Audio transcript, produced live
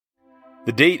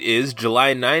The date is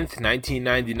July 9th,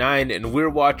 1999, and we're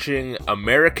watching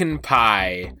American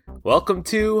Pie. Welcome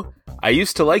to I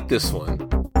Used to Like This One.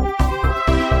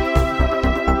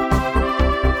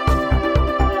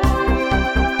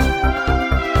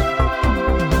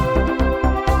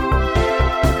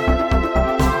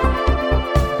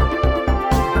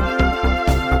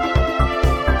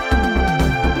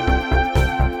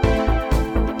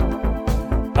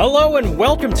 Hello and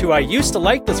welcome to I Used to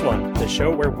Like This One, the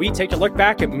show where we take a look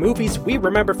back at movies we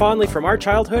remember fondly from our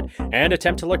childhood and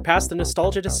attempt to look past the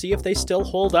nostalgia to see if they still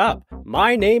hold up.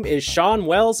 My name is Sean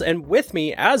Wells, and with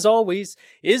me, as always,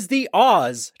 is the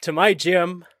Oz to my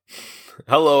Jim.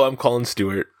 Hello, I'm Colin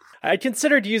Stewart. I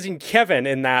considered using Kevin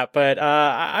in that, but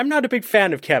I'm not a big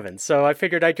fan of Kevin, so I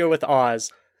figured I'd go with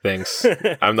Oz. Thanks.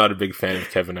 I'm not a big fan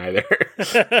of Kevin either.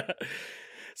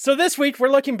 So this week, we're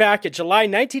looking back at July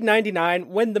 1999,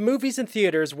 when the movies in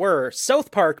theaters were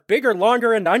South Park, Bigger,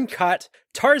 Longer, and Uncut,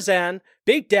 Tarzan,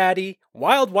 Big Daddy,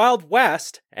 Wild Wild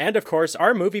West, and of course,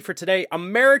 our movie for today,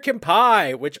 American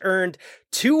Pie, which earned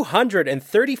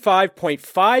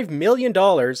 $235.5 million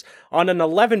on an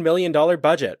 $11 million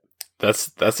budget.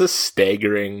 That's a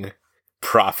staggering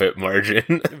profit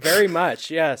margin. Very much,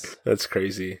 yes. That's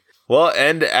crazy. Well,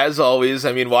 and as always,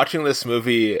 I mean, watching this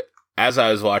movie, as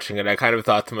I was watching it, I kind of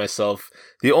thought to myself,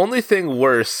 the only thing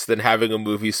worse than having a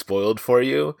movie spoiled for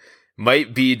you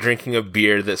might be drinking a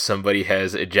beer that somebody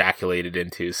has ejaculated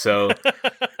into. So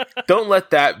don't let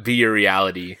that be your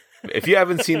reality. If you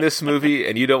haven't seen this movie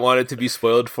and you don't want it to be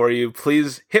spoiled for you,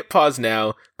 please hit pause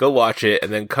now, go watch it,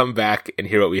 and then come back and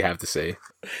hear what we have to say.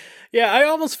 Yeah, I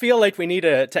almost feel like we need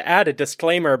to add a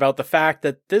disclaimer about the fact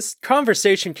that this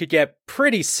conversation could get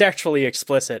pretty sexually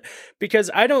explicit,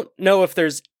 because I don't know if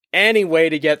there's any way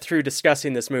to get through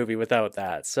discussing this movie without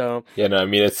that. So yeah, no, I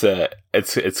mean it's the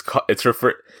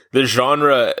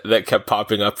genre that kept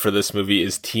popping up for this movie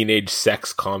is teenage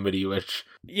sex comedy, which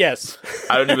yes,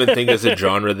 I don't even think is a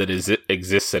genre that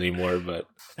exists anymore. But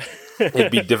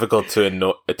it'd be difficult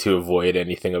to avoid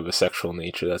anything of a sexual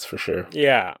nature, that's for sure.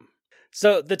 Yeah.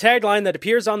 So the tagline that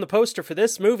appears on the poster for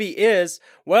this movie is,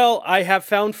 "Well, I have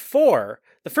found 4.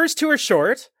 The first 2 are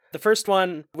short. The first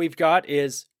one we've got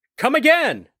is "Come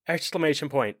again!" Exclamation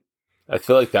point. I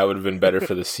feel like that would have been better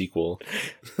for the sequel.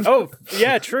 Oh,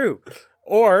 yeah, true.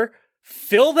 Or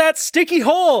 "Fill that sticky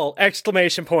hole!"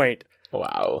 Exclamation point.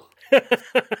 Wow.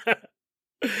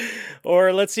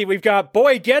 Or let's see, we've got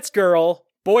 "Boy gets girl,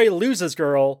 boy loses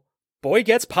girl, boy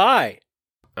gets pie."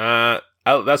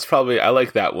 That's probably, I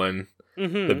like that one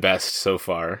the best so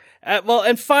far. Well,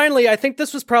 and finally, I think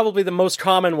this was probably the most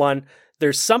common one.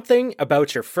 "There's something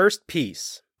about your first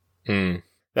piece."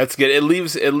 That's good. It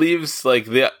leaves like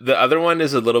the other one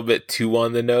is a little bit too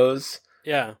on the nose.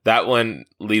 Yeah. That one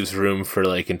leaves room for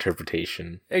like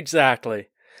interpretation. Exactly.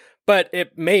 But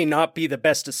it may not be the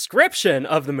best description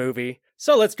of the movie.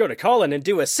 So let's go to Colin and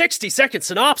do a 60-second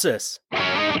synopsis.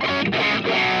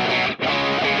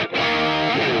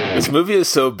 This movie is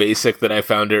so basic that I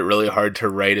found it really hard to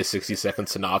write a 60-second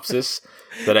synopsis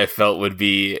that I felt would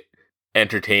be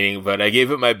entertaining, but I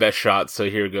gave it my best shot, so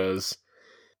here goes.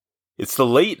 It's the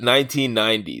late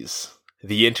 1990s.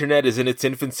 The internet is in its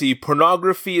infancy,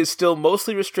 pornography is still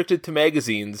mostly restricted to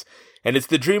magazines, and it's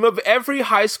the dream of every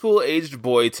high school-aged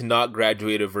boy to not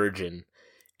graduate a virgin.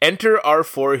 Enter our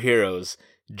 4 heroes: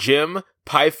 Jim,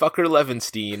 Piefucker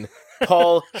Levenstein,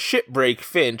 Paul, Shitbreak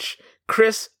Finch,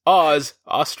 Chris, Oz,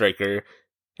 Ostriker,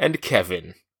 and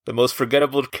Kevin, the most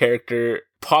forgettable character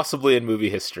possibly in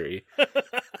movie history.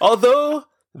 Although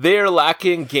they are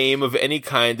lacking game of any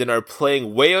kind and are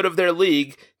playing way out of their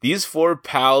league, these 4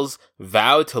 pals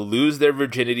vow to lose their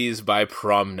virginities by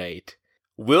prom night.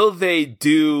 Will they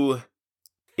do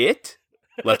it?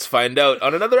 Let's find out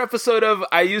on another episode of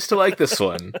I Used to Like This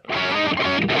One.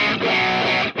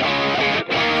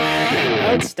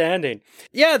 Outstanding.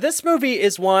 Yeah, this movie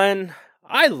is one...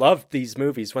 I loved these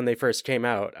movies when they first came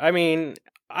out. I mean,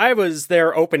 I was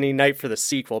there opening night for the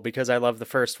sequel because I love the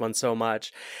first one so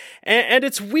much. And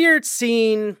it's weird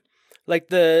seeing,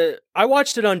 like, I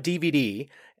watched it on DVD,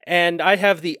 and I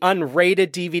have the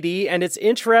unrated DVD, and it's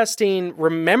interesting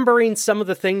remembering some of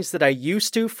the things that I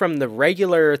used to from the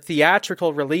regular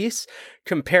theatrical release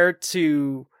compared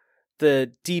to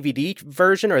the DVD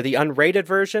version or the unrated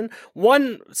version.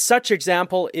 One such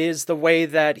example is the way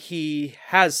that he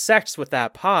has sex with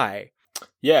that pie.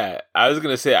 Yeah, I was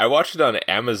gonna say I watched it on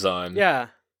Amazon. Yeah,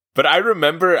 but I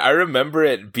remember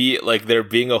it be like there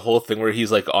being a whole thing where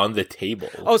he's like on the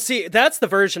table. Oh, see, that's the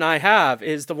version I have,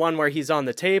 is the one where he's on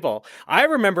the table. I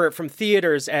remember it from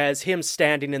theaters as him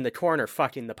standing in the corner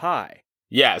fucking the pie.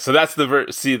 Yeah, so that's the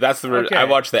Okay. I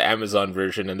watched the Amazon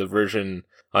version, and the version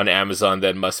on Amazon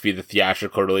than must be the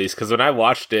theatrical release. Because when I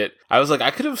watched it, I was like,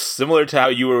 I could have, similar to how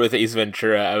you were with Ace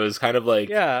Ventura, I was kind of like,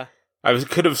 Yeah.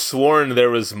 could have sworn there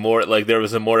was more, like, there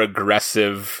was a more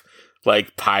aggressive,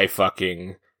 like, pie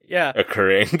fucking Yeah.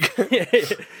 occurring.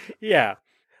 Yeah.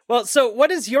 Well, so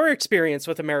what is your experience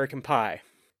with American Pie?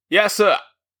 Yeah, so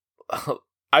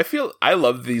I feel I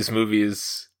love these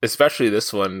movies, especially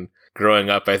this one, growing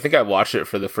up. I think I watched it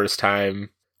for the first time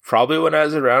probably when I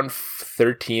was around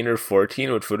 13 or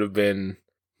 14, which would have been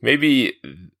maybe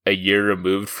a year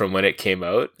removed from when it came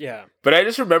out. Yeah. But I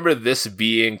just remember this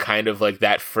being kind of like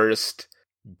that first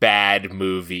bad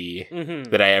movie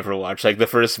that I ever watched. Like the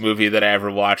first movie that I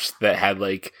ever watched that had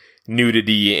like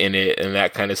nudity in it and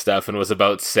that kind of stuff and was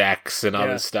about sex and all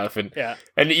this stuff.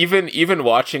 And even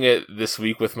watching it this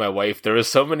week with my wife, there was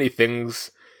so many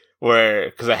things where,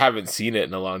 because I haven't seen it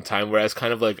in a long time, where I was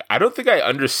kind of like, I don't think I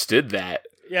understood that.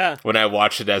 Yeah. When I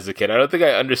watched it as a kid, I don't think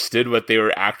I understood what they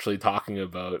were actually talking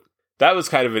about. That was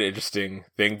kind of an interesting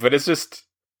thing, but it's just,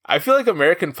 I feel like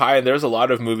American Pie, and there's a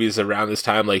lot of movies around this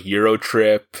time, like Euro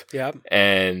Trip. Yep.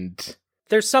 And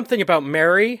there's something about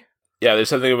Mary. Yeah, there's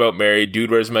something about Mary, Dude,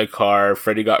 Where's My Car,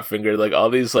 Freddy Got Fingered, like all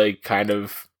these like kind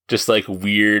of just like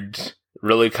weird,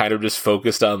 really kind of just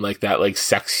focused on like that like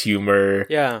sex humor.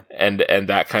 Yeah. And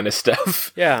that kind of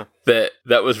stuff. Yeah.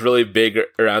 That was really big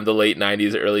around the late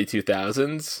 90s, early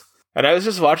 2000s. And I was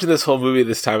just watching this whole movie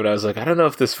this time and I was like, I don't know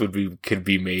if this could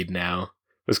be made now.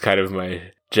 Was kind of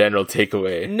my general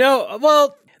takeaway. No,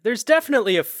 well, there's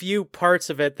definitely a few parts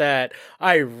of it that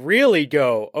I really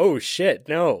go, oh shit,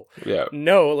 no. Yeah.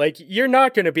 No, like you're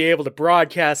not going to be able to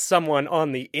broadcast someone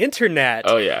on the internet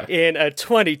in a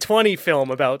 2020 film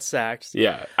about sex.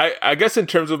 Yeah. I guess in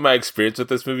terms of my experience with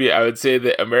this movie, I would say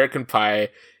that American Pie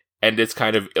and its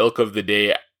kind of ilk of the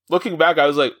day, looking back, I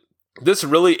was like, this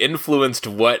really influenced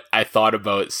what I thought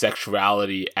about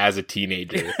sexuality as a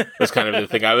teenager. Was kind of the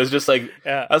thing. I was just like,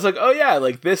 I was like, oh yeah,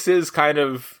 like this is kind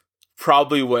of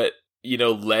probably what, you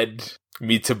know, led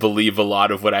me to believe a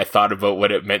lot of what I thought about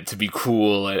what it meant to be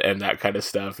cool and that kind of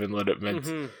stuff and what it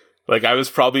meant. Like I was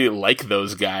probably like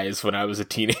those guys when I was a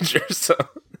teenager. So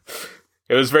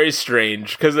it was very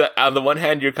strange because on the one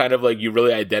hand, you're kind of like, you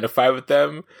really identify with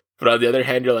them. But on the other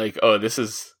hand, you're like, oh, this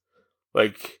is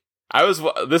like,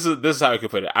 this is how I could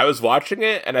put it. I was watching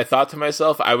it and I thought to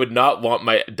myself, I would not want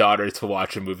my daughter to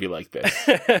watch a movie like this.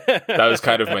 That was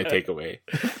kind of my takeaway.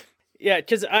 Yeah,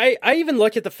 because I even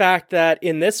look at the fact that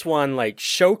in this one, like,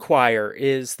 show choir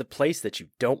is the place that you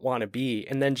don't want to be.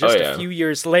 And then just a few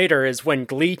years later is when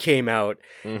Glee came out.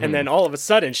 And then all of a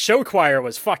sudden, show choir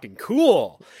was fucking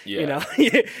cool. Yeah. You know,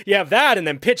 you have that and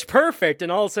then Pitch Perfect.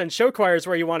 And all of a sudden, show choir is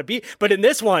where you want to be. But in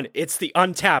this one, it's the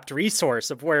untapped resource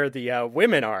of where the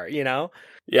women are, you know?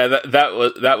 Yeah,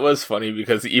 that was funny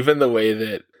because even the way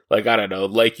that, like, I don't know,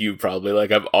 like you probably,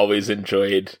 like, I've always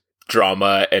enjoyed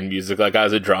drama and music. Like I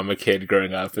was a drama kid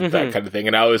growing up and that kind of thing.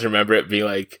 And I always remember it being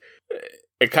like,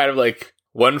 it kind of like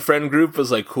one friend group was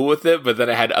like cool with it, but then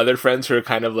I had other friends who were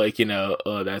kind of like, you know,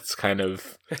 oh, that's kind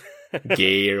of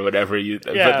gay or whatever.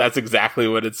 But that's exactly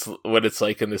what it's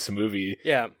like in this movie.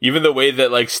 Yeah. Even the way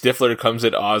that like Stifler comes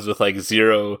at Oz with like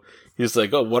Zero, he's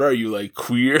like, oh, what are you, like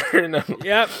queer?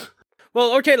 Yep.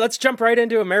 Well, okay, let's jump right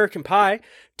into American Pie.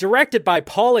 Directed by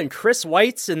Paul and Chris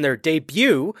Weitz in their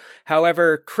debut.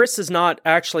 However, Chris is not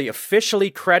actually officially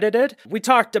credited. We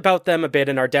talked about them a bit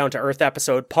in our Down to Earth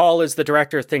episode. Paul is the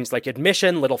director of things like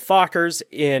Admission, Little Fockers,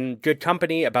 In Good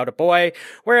Company, About a Boy,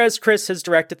 whereas Chris has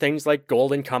directed things like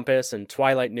Golden Compass and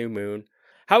Twilight New Moon.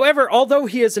 However, although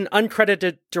he is an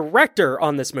uncredited director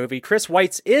on this movie, Chris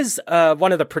Weitz is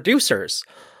one of the producers.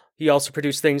 He also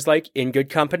produced things like In Good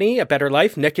Company, A Better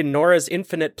Life, Nick and Nora's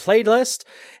Infinite Playlist,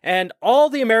 and all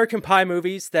the American Pie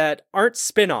movies that aren't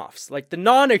spin-offs, like the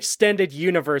non-extended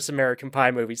universe American Pie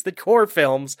movies, the core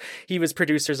films. He was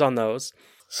producers on those.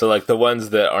 So like the ones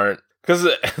that aren't, because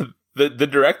the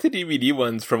direct-to-DVD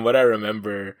ones, from what I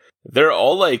remember, they're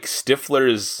all like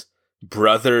Stifler's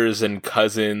brothers and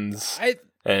cousins.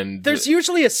 And there's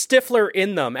usually a Stifler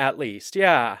in them, at least.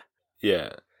 Yeah.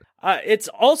 Yeah. It's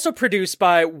also produced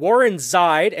by Warren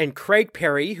Zide and Craig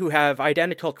Perry, who have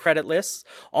identical credit lists,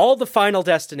 all the Final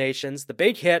Destinations, The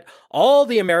Big Hit, all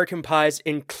the American Pies,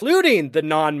 including the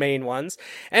non-main ones.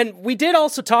 And we did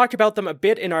also talk about them a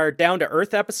bit in our Down to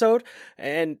Earth episode,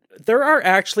 and there are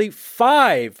actually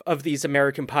 5 of these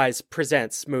American Pies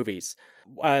Presents movies.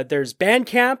 There's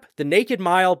Bandcamp, The Naked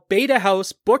Mile, Beta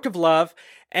House, Book of Love,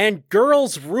 and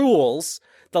Girls Rules.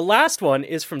 The last one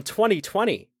is from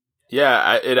 2020.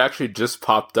 Yeah, it actually just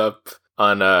popped up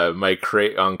on my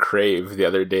Crave the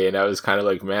other day, and I was kind of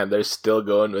like, man, they're still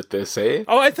going with this, eh?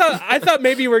 Oh, I thought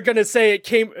maybe you were gonna say it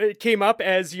came up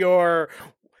as your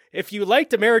if you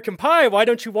liked American Pie, why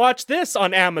don't you watch this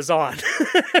on Amazon?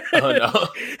 Oh no.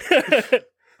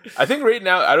 I think right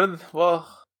now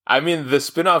I mean the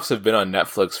spin-offs have been on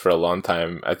Netflix for a long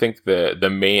time. I think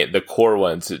the core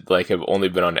ones like have only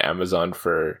been on Amazon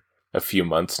for a few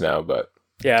months now, but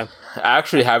yeah. I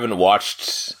actually haven't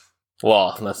watched.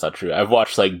 Well, that's not true. I've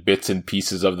watched like bits and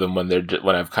pieces of them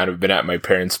when I've kind of been at my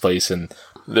parents' place and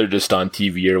they're just on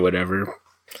TV or whatever.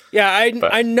 Yeah,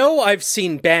 I know I've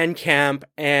seen Bandcamp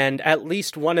and at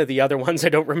least one of the other ones. I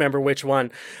don't remember which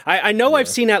one. I know I've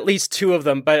seen at least two of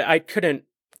them, but I couldn't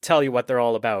tell you what they're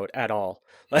all about at all.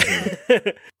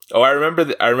 Oh, I remember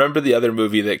the other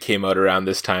movie that came out around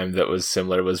this time that was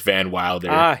similar was Van Wilder.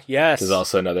 Ah, yes. Which is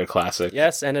also another classic.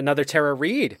 Yes, and another Tara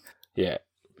Reid. Yeah.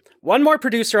 One more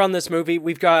producer on this movie.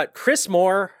 We've got Chris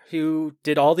Moore, who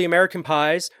did all the American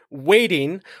Pies.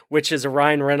 Waiting, which is a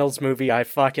Ryan Reynolds movie I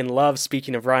fucking love,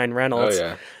 speaking of Ryan Reynolds.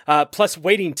 Oh, yeah. Plus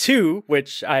Waiting 2,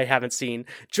 which I haven't seen.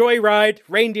 Joyride,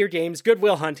 Reindeer Games, Good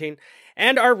Will Hunting.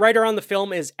 And our writer on the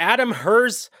film is Adam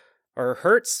Herz, or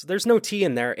Hertz, there's no T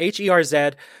in there, Herz,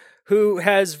 who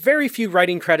has very few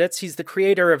writing credits. He's the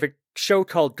creator of a show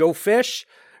called Go Fish,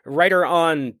 writer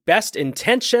on Best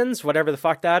Intentions, whatever the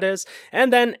fuck that is,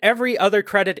 and then every other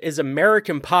credit is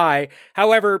American Pie.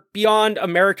 However, beyond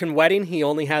American Wedding, he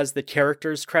only has the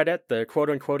characters credit, the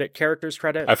quote-unquote characters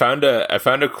credit. I found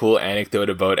a cool anecdote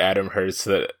about Adam Herz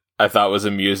that I thought was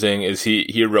amusing, is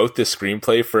he wrote the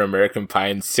screenplay for American Pie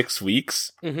in 6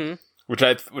 weeks, which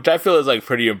I feel is like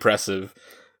pretty impressive,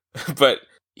 but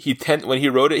when he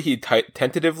wrote it, he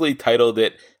tentatively titled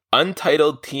it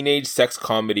Untitled Teenage Sex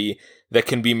Comedy that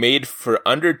can be made for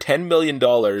under $10 million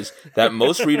that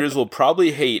most readers will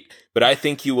probably hate, but I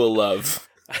think you will love.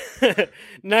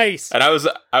 Nice. And I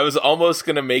was almost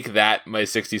going to make that my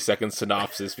 60-second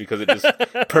synopsis because it just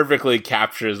perfectly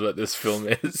captures what this film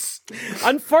is.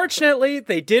 Unfortunately,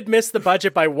 they did miss the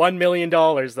budget by $1 million,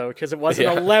 though, because it was an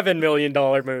 $11 million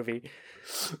movie.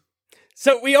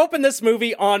 So we open this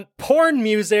movie on porn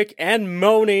music and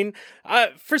moaning.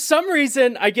 For some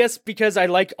reason, I guess because I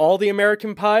like all the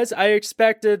American Pies, I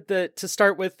expected to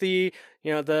start with the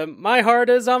My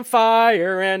Heart is on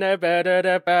Fire and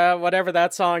whatever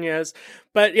that song is.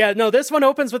 But yeah, no, this one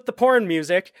opens with the porn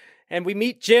music, and we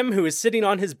meet Jim, who is sitting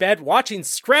on his bed watching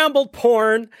scrambled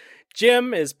porn.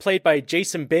 Jim is played by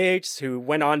Jason Biggs, who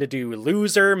went on to do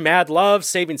Loser, Mad Love,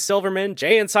 Saving Silverman,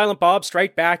 Jay and Silent Bob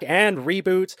Strike Back, and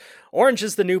Reboot. Orange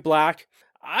is the New Black.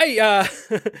 I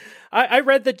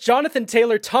read that Jonathan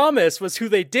Taylor Thomas was who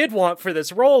they did want for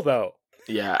this role, though.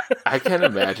 Yeah, I can't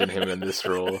imagine him in this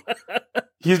role.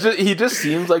 He just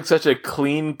seems like such a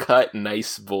clean-cut,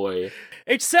 nice boy.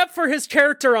 Except for his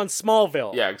character on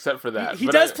Smallville. Yeah, except for that. He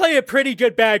does play a pretty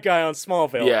good bad guy on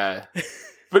Smallville. Yeah.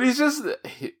 But he's just...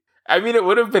 I mean, it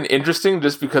would have been interesting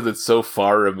just because it's so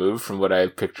far removed from what I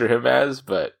picture him as,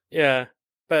 but... Yeah.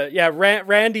 But yeah,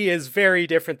 Randy is very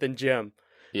different than Jim.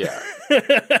 Yeah.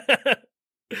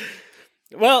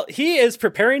 Well, he is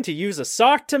preparing to use a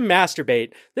sock to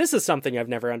masturbate. This is something I've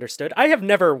never understood. I have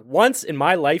never once in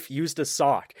my life used a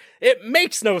sock. It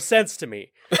makes no sense to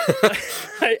me.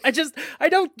 I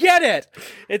don't get it.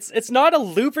 It's not a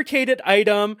lubricated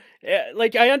item.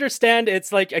 Like, I understand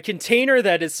it's like a container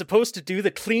that is supposed to do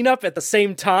the cleanup at the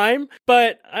same time,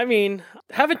 but I mean,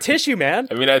 have a tissue, man.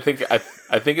 I mean, I think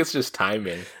it's just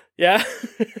timing. Yeah.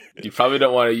 You probably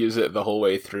don't want to use it the whole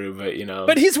way through, but you know.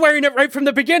 But he's wearing it right from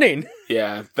the beginning.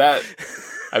 Yeah, that.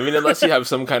 I mean, unless you have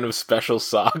some kind of special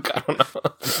sock, I don't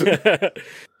know.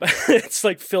 It's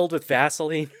like filled with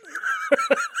Vaseline.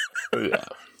 Yeah.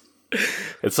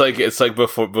 It's like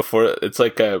before it's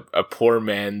like a poor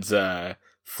man's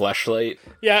fleshlight.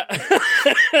 Yeah.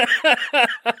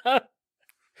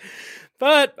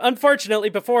 But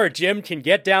unfortunately, before Jim can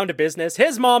get down to business,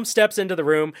 his mom steps into the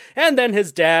room, and then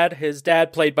his dad,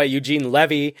 played by Eugene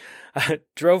Levy,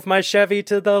 drove my Chevy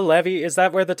to the levee. Is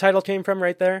that where the title came from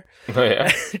right there? Oh,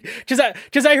 yeah.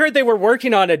 Because I heard they were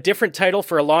working on a different title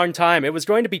for a long time. It was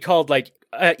going to be called, like,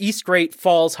 East Great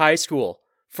Falls High School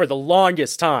for the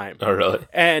longest time. Oh, really?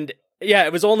 And yeah,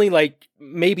 it was only like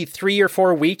maybe 3 or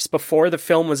 4 weeks before the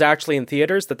film was actually in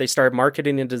theaters that they started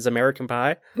marketing it as American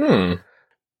Pie.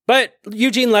 But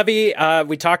Eugene Levy,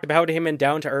 we talked about him in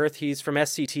Down to Earth. He's from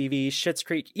SCTV, Schitt's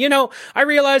Creek. You know, I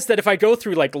realized that if I go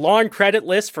through like long credit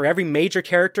lists for every major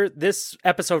character, this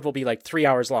episode will be like 3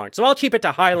 hours long. So I'll keep it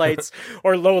to highlights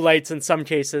or lowlights in some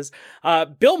cases.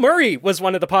 Bill Murray was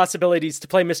one of the possibilities to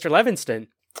play Mr. Levinston.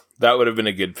 That would have been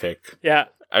a good pick. Yeah.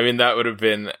 I mean, that would have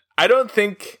been... I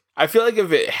feel like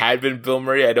if it had been Bill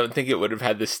Murray, I don't think it would have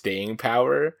had the staying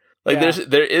power. Like,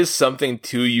 there is something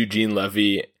to Eugene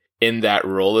Levy in that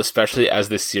role, especially as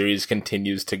the series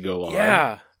continues to go on.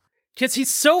 Yeah. Because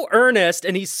he's so earnest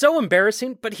and he's so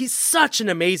embarrassing, but he's such an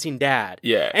amazing dad.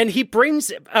 Yeah. And he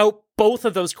brings out both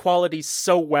of those qualities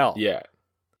so well. Yeah.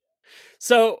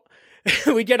 So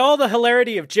we get all the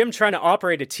hilarity of Jim trying to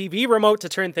operate a TV remote to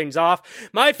turn things off.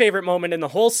 My favorite moment in the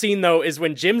whole scene, though, is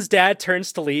when Jim's dad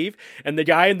turns to leave and the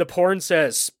guy in the porn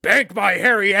says, "Spank my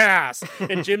hairy ass."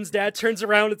 And Jim's dad turns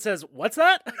around and says, "What's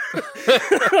that?"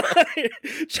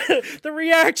 The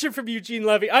reaction from Eugene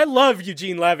Levy. I love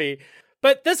Eugene Levy.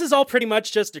 But this is all pretty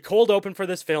much just a cold open for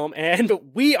this film, and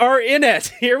we are in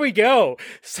it. Here we go.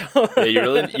 So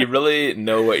Yeah, you really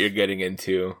know what you're getting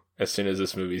into as soon as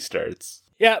this movie starts.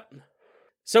 Yep.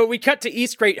 So we cut to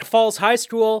East Great Falls High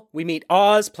School. We meet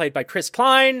Oz, played by Chris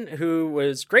Klein, who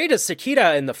was great as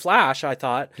Sakita in The Flash, I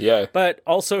thought. Yeah. But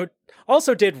also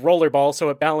did Rollerball, so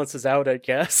it balances out, I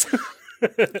guess.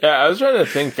 Yeah, I was trying to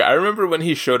think. I remember when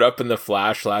he showed up in The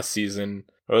Flash last season,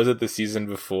 or was it the season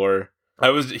before?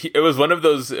 It was one of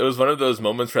those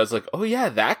moments where I was like, "Oh yeah,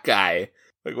 that guy.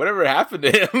 Like, whatever happened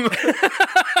to him?"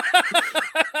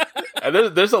 And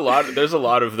there's a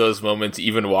lot of those moments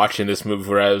even watching this movie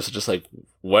where I was just like,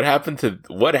 what happened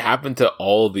to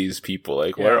all these people?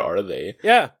 Like, Yeah. where are they?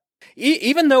 Yeah.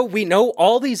 Even though we know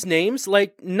all these names,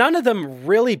 like, none of them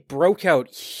really broke out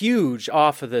huge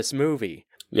off of this movie.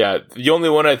 Yeah, the only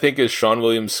one I think is Sean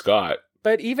William Scott.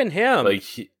 But even him,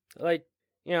 you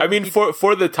know, I mean,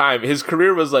 for the time, his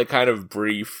career was like kind of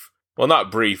brief. Well,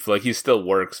 not brief, like he still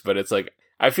works, but it's like,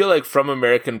 I feel like from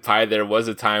American Pie, there was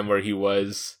a time where he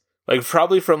was, like,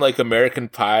 probably from like American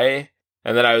Pie,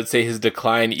 and then I would say his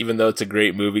decline, even though it's a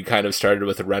great movie, kind of started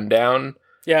with Rundown.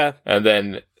 Yeah. And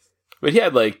then, but he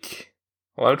had like,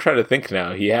 well, I'm trying to think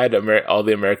now. He had all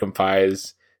the American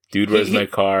Pies, Dude, Where's My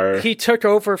Car? He took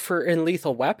over for In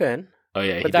Lethal Weapon. Oh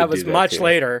yeah, But that was much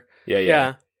later.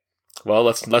 Yeah. Well,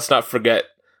 let's not forget.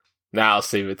 Now I'll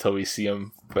save it till we see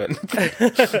him. But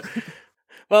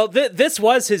well, this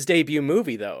was his debut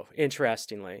movie, though.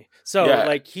 Interestingly, so Yeah.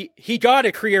 like he got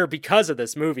a career because of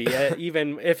this movie,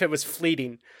 even if it was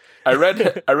fleeting. I read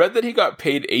that he got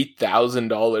paid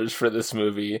 $8,000 for this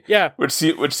movie. Yeah, which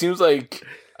seems like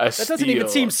a that steal. doesn't even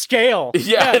seem scale.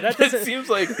 Yeah,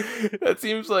 that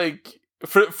seems like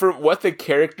for what the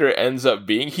character ends up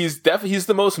being, he's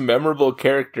the most memorable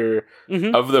character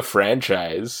of the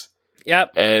franchise.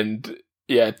 Yep. And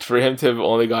yeah, for him to have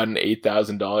only gotten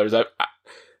 $8,000,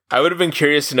 I would have been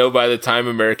curious to know by the time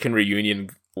American Reunion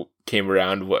came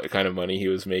around what kind of money he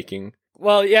was making.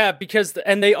 Well, yeah, because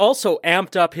and they also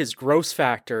amped up his gross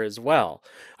factor as well.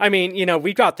 I mean, you know,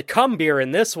 we got the cum beer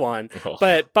in this one,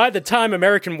 but by the time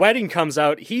American Wedding comes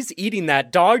out, he's eating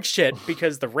that dog shit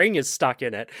because the ring is stuck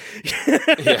in it.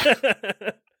 Yeah.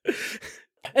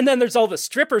 And then there's all the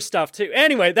stripper stuff too.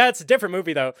 Anyway, that's a different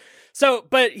movie though. So,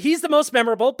 but he's the most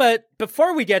memorable. But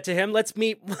before we get to him, let's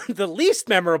meet the least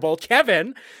memorable,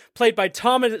 Kevin, played by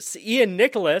Thomas Ian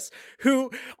Nicholas,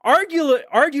 who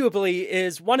arguably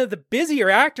is one of the busier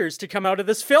actors to come out of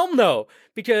this film though.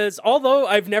 Because although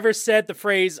I've never said the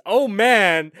phrase, "Oh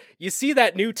man, you see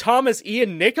that new Thomas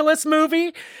Ian Nicholas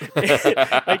movie?"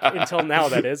 Like, until now,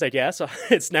 that is, I guess.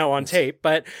 It's now on tape.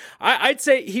 But I'd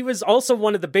say he was also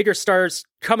one of the bigger stars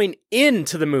coming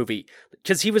into the movie.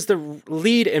 Because he was the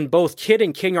lead in both Kid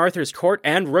and King Arthur's Court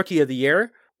and Rookie of the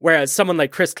Year. Whereas someone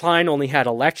like Chris Klein only had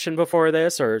Election before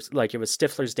this, or like it was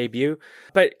Stifler's debut.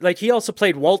 But like he also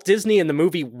played Walt Disney in the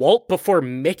movie Walt Before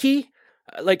Mickey.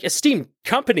 Like esteemed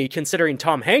company considering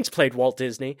Tom Hanks played Walt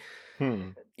Disney.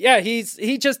 Yeah, he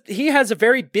has a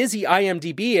very busy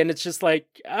IMDb, and it's just like,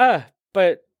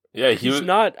 but yeah, he's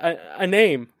not a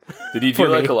name. Did he do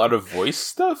like a lot of voice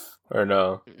stuff or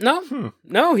no?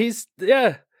 No, he's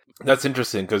That's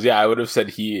interesting because I would have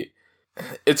said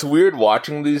It's weird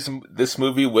watching this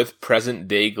movie with present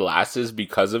day glasses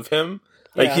because of him.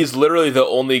 Like he's literally the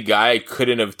only guy I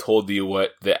couldn't have told you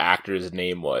what the actor's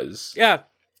name was. Yeah.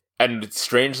 And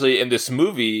strangely, in this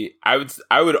movie, I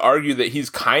would argue that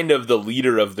he's kind of the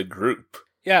leader of the group.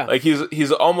 Yeah, like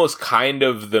he's almost kind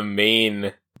of the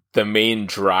main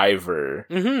driver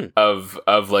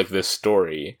of like this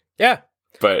story. Yeah,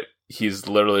 but he's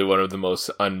literally one of the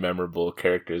most unmemorable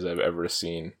characters I've ever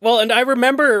seen. Well, and I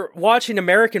remember watching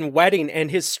American Wedding, and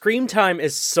his screen time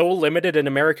is so limited in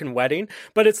American Wedding.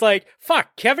 But it's like,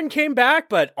 fuck, Kevin came back,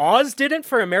 but Oz didn't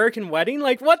for American Wedding.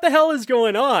 Like, what the hell is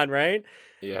going on, right?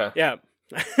 Yeah.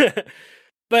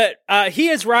 But he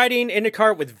is riding in a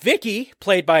car with Vicky,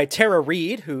 played by Tara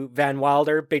Reid, who Van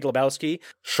Wilder, Big Lebowski.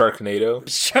 Sharknado.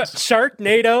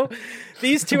 Sharknado.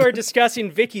 These two are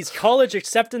discussing Vicky's college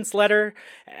acceptance letter,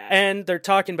 and they're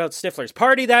talking about Stifler's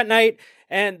party that night.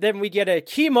 And then we get a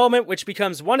key moment, which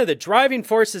becomes one of the driving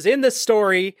forces in this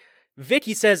story.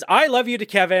 Vicky says, "I love you" to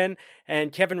Kevin,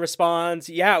 And Kevin responds,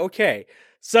 yeah, okay.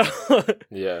 So,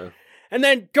 Yeah. and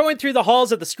then going through the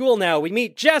halls of the school now, we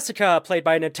meet Jessica, played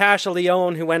by Natasha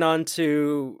Lyonne, who went on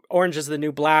to Orange is the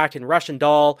New Black and Russian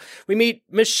Doll. We meet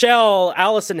Michelle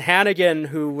Allison Hannigan,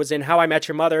 who was in How I Met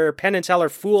Your Mother, Penn and Teller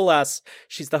Fool Us.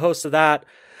 She's the host of that.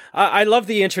 I love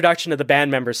the introduction of the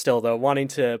band members still, though, wanting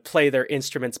to play their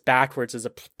instruments backwards as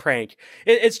a prank.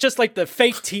 It's just like the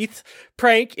fake teeth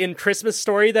prank in Christmas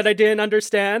Story that I didn't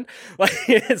understand. Like,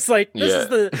 it's like, this is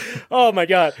the, oh my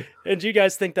God. And do you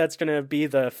guys think that's going to be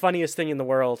the funniest thing in the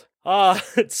world?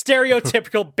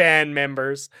 Stereotypical band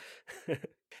members.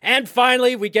 And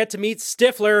finally, we get to meet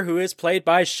Stifler, who is played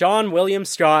by Sean William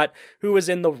Scott, who was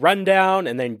in The Rundown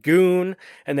and then Goon.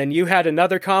 And then you had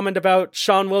another comment about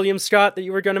Sean William Scott that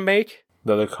you were going to make?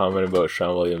 Another comment about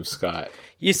Sean William Scott.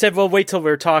 You said, well, wait till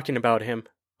we're talking about him.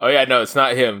 Oh, yeah, no, it's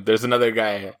not him. There's another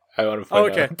guy I want to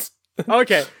find out.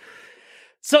 Okay.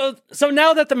 So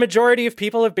now that the majority of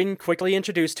people have been quickly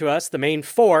introduced to us, the main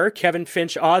four, Kevin,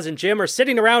 Finch, Oz, and Jim, are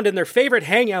sitting around in their favorite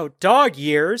hangout, Dog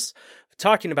Years,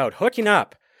 talking about hooking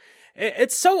up.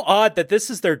 It's so odd that this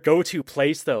is their go-to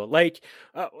place, though. Like,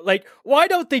 why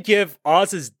don't they give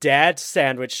Oz's dad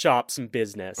sandwich shop some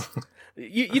business?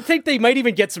 You'd think they might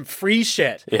even get some free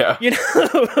shit. Yeah. You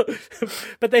know?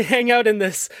 But they hang out in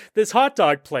this hot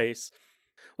dog place.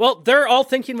 Well, they're all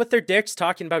thinking with their dicks,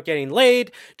 talking about getting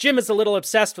laid. Jim is a little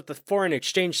obsessed with the foreign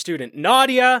exchange student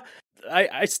Nadia.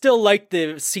 I still like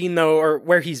the scene, though, or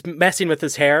where he's messing with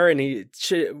his hair, and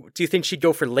do you think she'd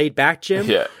go for laid back Jim?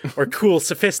 Yeah. Or cool,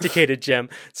 sophisticated Jim?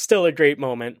 Still a great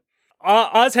moment.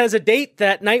 Oz has a date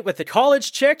that night with the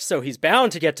college chick, so he's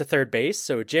bound to get to third base.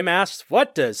 So Jim asks,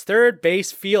 what does third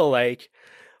base feel like?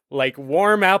 Like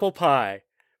warm apple pie.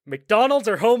 McDonald's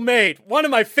or homemade? One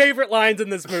of my favorite lines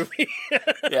in this movie.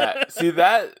 Yeah, see,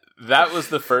 that was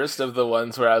the first of the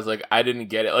ones where I was like, I didn't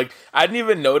get it. Like, I didn't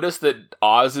even notice that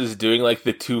Oz is doing like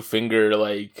the two finger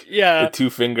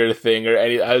thing or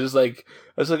any. I was like,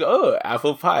 oh,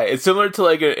 apple pie. It's similar to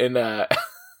like in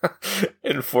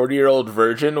 40-Year-Old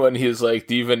Virgin when he's like,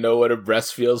 do you even know what a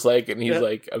breast feels like? And he's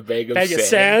like, a bag of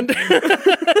sand.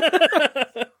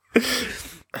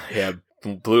 Yeah,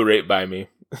 blew right by me.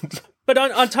 But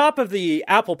on top of the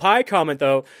apple pie comment,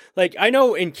 though, like, I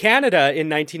know in Canada in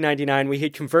 1999, we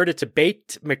had converted to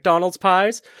baked McDonald's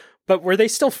pies, but were they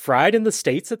still fried in the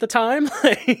States at the time?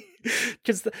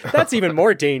 Because that's even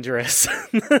more dangerous.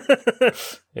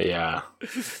 Yeah.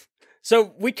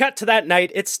 So we cut to that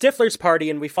night. It's Stifler's party,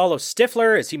 and we follow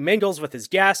Stifler as he mingles with his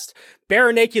guest.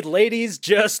 Bare naked ladies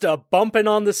just bumping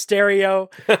on the stereo.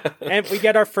 And we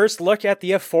get our first look at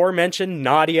the aforementioned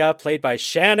Nadia, played by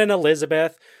Shannon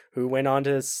Elizabeth, who went on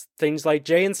to things like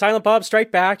Jay and Silent Bob Strike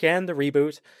Back and the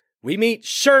reboot. We meet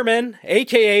Sherman,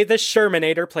 aka the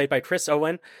Shermanator, played by Chris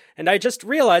Owen, and I just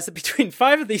realized that between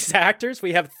 5 of these actors,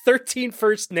 we have 13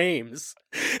 first names.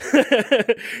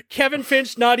 Kevin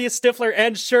Finch, Nadia Stifler,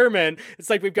 and Sherman. It's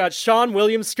like we've got Sean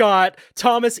William Scott,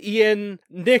 Thomas Ian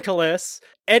Nicholas,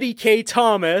 Eddie K.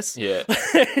 Thomas. Yeah.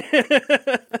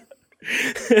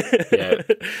 Yeah.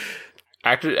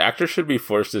 Actors should be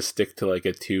forced to stick to like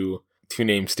a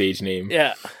two-name stage name.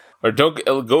 Yeah. Or don't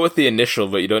go with the initial,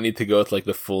 but you don't need to go with like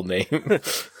the full name.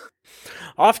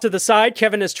 Off to the side,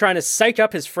 Kevin is trying to psych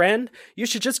up his friend. You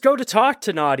should just go to talk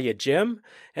to Nadia, Jim.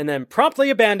 And then promptly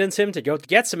abandons him to go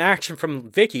get some action from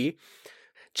Vicky.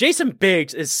 Jason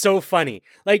Biggs is so funny.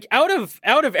 Like, out of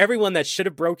everyone that should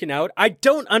have broken out, I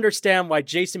don't understand why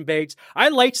Jason Biggs... I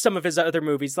liked some of his other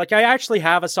movies. Like, I actually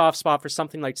have a soft spot for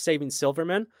something like Saving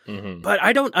Silverman. Mm-hmm. But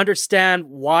I don't understand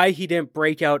why he didn't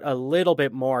break out a little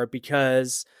bit more,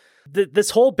 because... This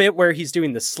whole bit where he's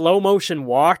doing the slow motion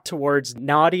walk towards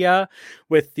Nadia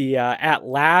with the At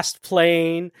Last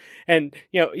playing, and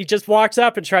he just walks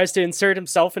up and tries to insert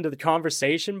himself into the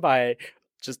conversation by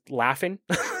just laughing.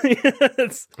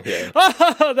 Yeah.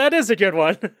 Oh, that is a good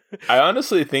one. I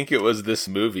honestly think it was this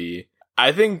movie.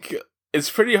 I think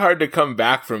it's pretty hard to come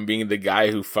back from being the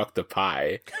guy who fucked a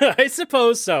pie. I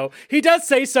suppose so. He does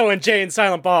say so in Jay and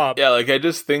Silent Bob. Yeah, like I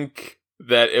just think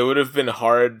that it would have been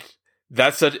hard.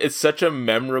 It's such a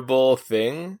memorable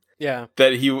thing. Yeah.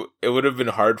 That it would have been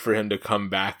hard for him to come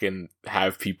back and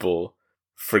have people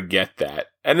forget that.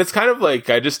 And it's kind of like,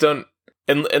 I just don't,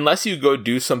 unless you go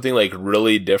do something like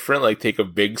really different, like take a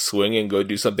big swing and go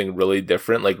do something really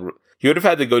different, like he would have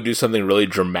had to go do something really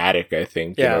dramatic, I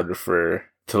think, in order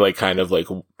to like kind of like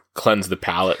cleanse the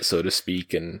palate, so to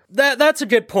speak. And that's a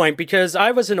good point, because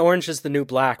I was an Orange is the New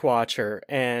Black watcher,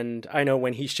 and I know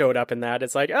when he showed up in that,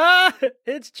 it's like,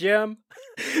 it's Jim.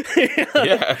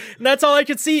 Yeah. And that's all I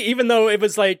could see, even though it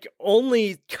was like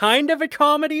only kind of a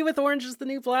comedy with Orange is the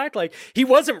New Black. Like, he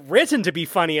wasn't written to be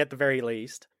funny at the very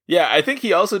least. Yeah, I think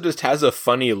he also just has a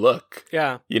funny look.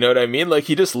 Yeah. You know what I mean? Like,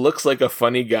 he just looks like a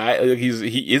funny guy. Like,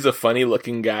 he is a funny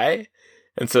looking guy.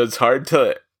 And so it's hard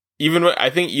to, I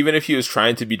think even if he was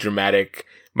trying to be dramatic,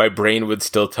 my brain would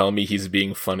still tell me he's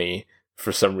being funny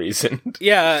for some reason.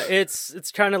 Yeah,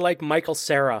 it's kind of like Michael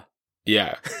Cera.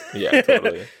 Yeah,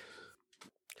 totally.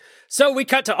 So we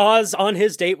cut to Oz on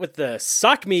his date with the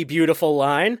 "Suck me, beautiful"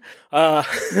 line.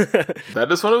 That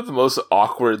is one of the most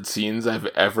awkward scenes I've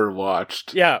ever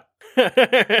watched. Yeah.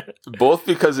 Both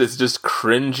because it's just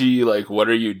cringy, like, what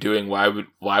are you doing? Why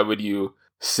would you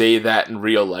say that in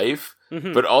real life?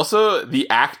 Mm-hmm. But also the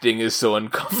acting is so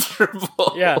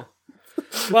uncomfortable. Yeah.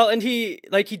 Well, and he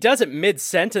does it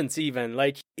mid-sentence even.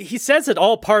 Like, he says it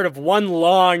all part of one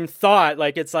long thought.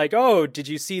 Like, it's like, oh, did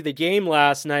you see the game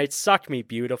last night? Suck me,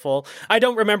 beautiful. I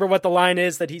don't remember what the line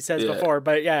is that he says before,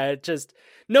 but yeah, it just,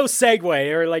 no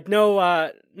segue or like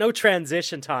no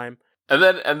transition time.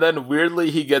 And then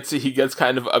weirdly he gets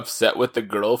kind of upset with the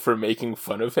girl for making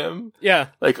fun of him. Yeah.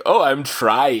 Like, oh, I'm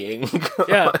trying.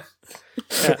 Yeah.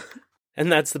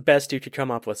 And that's the best you could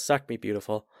come up with. Suck me,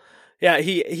 beautiful. Yeah,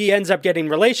 he ends up getting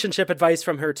relationship advice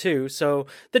from her too, so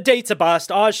the date's a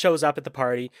bust. Oz shows up at the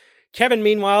party. Kevin,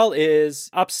 meanwhile, is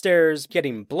upstairs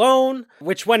getting blown,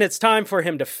 which when it's time for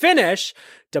him to finish,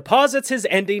 deposits his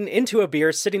ending into a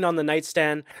beer sitting on the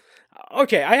nightstand.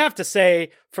 Okay, I have to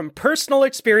say, from personal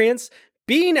experience,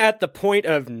 being at the point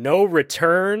of no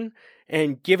return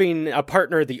and giving a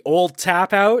partner the old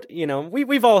tap out, you know,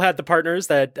 we've all had the partners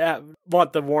that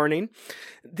want the warning.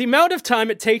 The amount of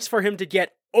time it takes for him to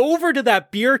get over to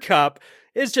that beer cup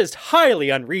is just highly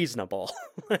unreasonable.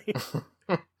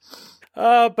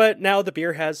 But now the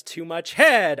beer has too much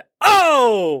head.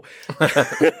 Oh!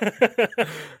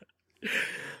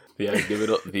 Yeah, give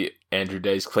it the Andrew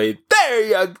Dice Clay.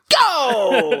 There you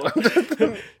go!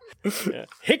 Yeah.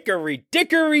 Hickory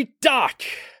dickory dock.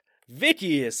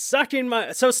 Vicky is sucking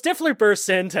my... So Stifler bursts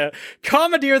in to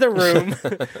commandeer the room.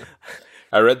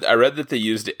 I read that they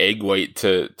used egg white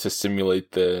to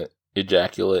simulate the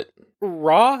ejaculate.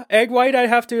 Raw egg white, I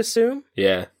have to assume?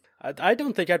 Yeah. I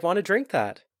don't think I'd want to drink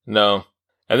that. No.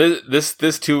 And this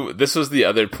was the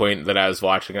other point that I was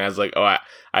watching, and I was like, oh,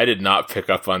 I did not pick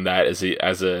up on that as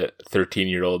a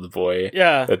 13-year-old boy.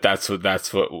 Yeah. That's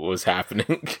what was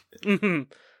happening. Mm-hmm.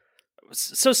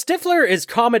 So Stifler is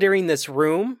commandeering this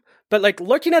room, but like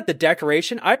looking at the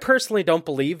decoration, I personally don't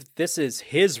believe this is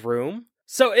his room.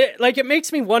 So it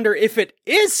makes me wonder, if it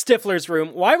is Stifler's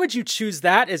room, why would you choose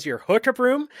that as your hookup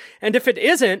room? And if it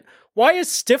isn't, why is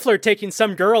Stifler taking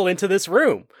some girl into this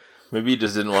room? Maybe he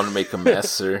just didn't want to make a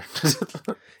mess, or...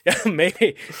 Yeah,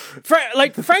 maybe.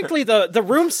 Frankly, the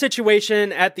room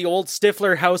situation at the old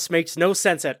Stifler house makes no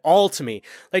sense at all to me.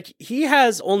 Like, he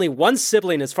has only one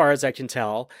sibling as far as I can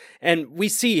tell, and we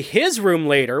see his room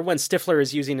later when Stifler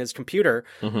is using his computer.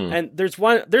 Mm-hmm. And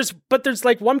there's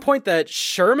like one point that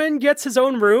Sherman gets his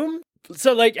own room.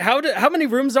 So like, how many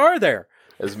rooms are there?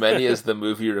 As many as the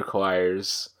movie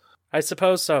requires. I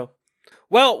suppose so.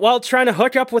 Well, while trying to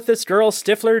hook up with this girl,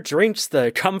 Stifler drinks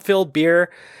the cum-filled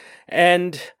beer,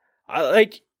 and I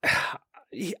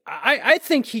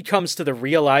think he comes to the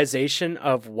realization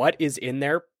of what is in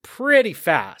there pretty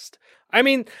fast. I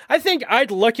mean, I think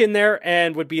I'd look in there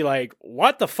and would be like,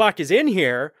 what the fuck is in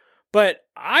here? But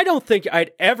I don't think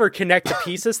I'd ever connect the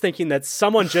pieces thinking that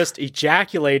someone just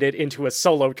ejaculated into a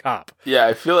solo cup. Yeah,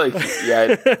 I feel like,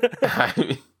 I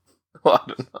mean, well, I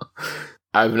don't know.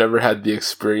 I've never had the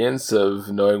experience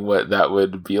of knowing what that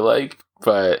would be like,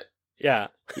 but yeah,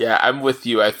 I'm with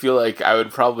you. I feel like I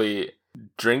would probably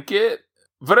drink it,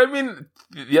 but I mean,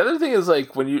 the other thing is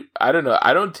like I don't know,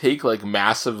 I don't take like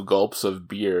massive gulps of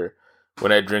beer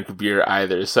when I drink beer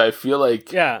either, so I feel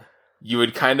like you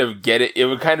would kind of get it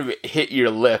would kind of hit your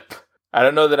lip. I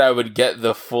don't know that I would get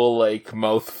the full, like,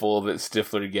 mouthful that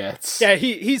Stifler gets. Yeah,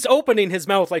 he's opening his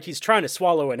mouth like he's trying to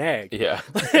swallow an egg. Yeah.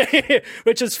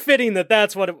 Which is fitting that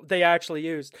that's what they actually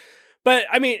used. But,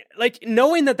 I mean, like,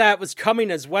 knowing that was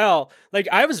coming as well, like,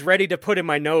 I was ready to put in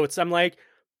my notes. I'm like,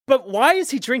 but why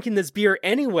is he drinking this beer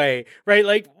anyway? Right?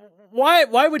 Like, why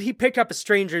would he pick up a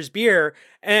stranger's beer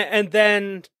and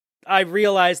then... I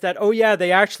realized that, oh yeah,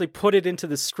 they actually put it into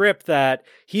the script that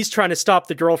he's trying to stop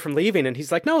the girl from leaving. And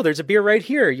he's like, no, there's a beer right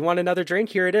here. You want another drink?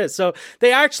 Here it is. So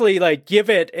they actually like give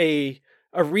it a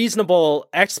reasonable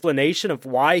explanation of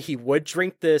why he would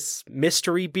drink this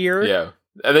mystery beer. Yeah.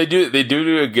 And they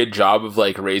do a good job of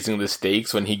like raising the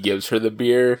stakes when he gives her the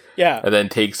beer. Yeah. And then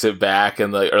takes it back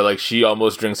and like she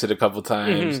almost drinks it a couple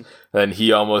times. Mm-hmm. And then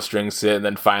he almost drinks it. And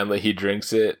then finally he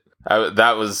drinks it.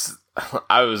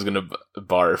 I was gonna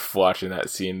barf watching that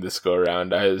scene this go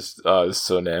around. It was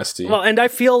so nasty. Well, and I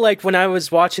feel like when I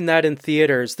was watching that in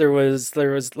theaters, there was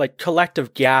like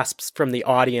collective gasps from the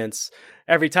audience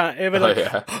every time. It was like,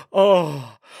 yeah.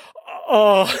 oh,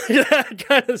 that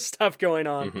kind of stuff going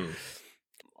on. Mm-hmm.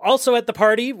 Also at the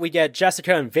party, we get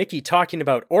Jessica and Vicky talking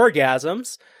about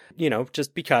orgasms. You know,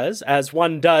 just because, as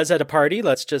one does at a party,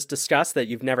 let's just discuss that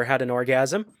you've never had an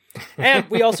orgasm. And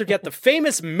we also get the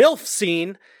famous MILF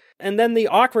scene, and then the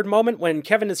awkward moment when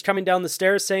Kevin is coming down the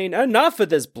stairs saying, enough of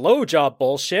this blowjob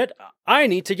bullshit, I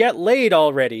need to get laid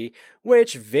already,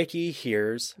 which Vicky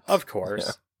hears, of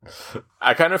course. Yeah.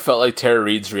 I kind of felt like Tara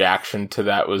Reid's reaction to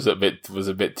that was a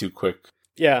bit too quick.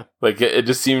 Yeah. Like, it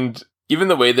just seemed... Even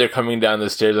the way they're coming down the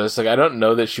stairs, I was like, I don't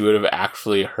know that she would have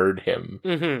actually heard him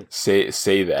say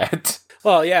that.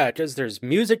 Well, yeah, because there's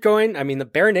music going. I mean, the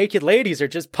bare naked ladies are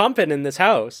just pumping in this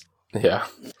house. Yeah.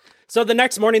 So the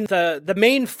next morning, the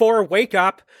main four wake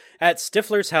up at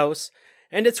Stifler's house.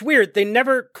 And it's weird, they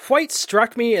never quite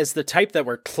struck me as the type that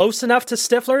were close enough to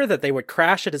Stifler that they would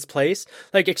crash at his place.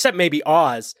 Like, except maybe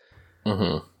Oz.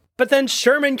 Mm-hmm. But then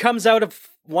Sherman comes out of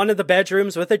one of the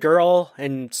bedrooms with a girl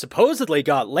and supposedly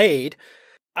got laid.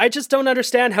 I just don't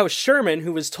understand how Sherman,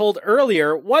 who was told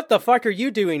earlier, what the fuck are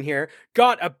you doing here,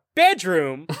 got a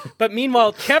bedroom, but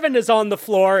meanwhile Kevin is on the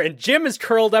floor and Jim is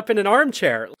curled up in an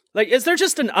armchair. Like, is there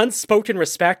just an unspoken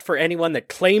respect for anyone that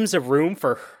claims a room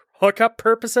for hookup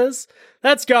purposes?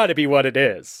 That's gotta be what it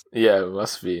is. Yeah, it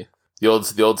must be. The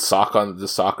old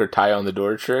soccer tie on the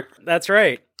door trick. That's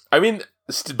right. I mean...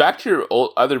 Back to your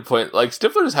other point, like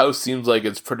Stifler's house seems like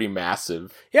it's pretty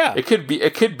massive. Yeah, it could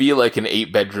be like an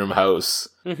 8-bedroom house.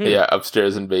 Mm-hmm. Yeah,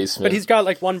 upstairs and basement. But he's got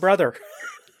like one brother.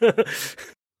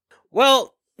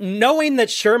 Well, knowing that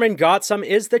Sherman got some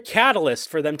is the catalyst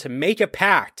for them to make a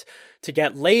pact to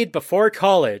get laid before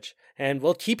college, and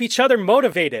we'll keep each other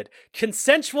motivated.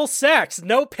 Consensual sex,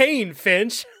 no pain,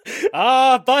 Finch.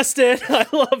 Busted. I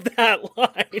love that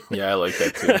line. Yeah, I like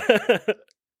that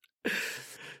too.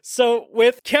 So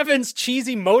with Kevin's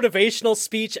cheesy motivational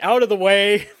speech out of the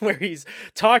way, where he's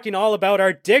talking all about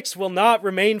our dicks will not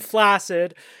remain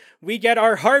flaccid, we get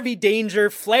our Harvey Danger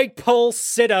flagpole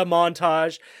sitta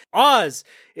montage. Oz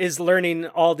is learning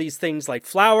all these things like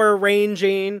flower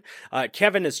arranging.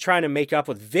 Kevin is trying to make up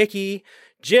with Vicky.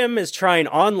 Jim is trying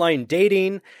online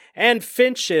dating. And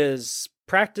Finch is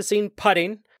practicing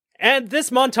putting. And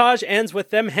this montage ends with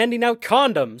them handing out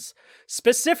condoms.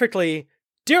 Specifically,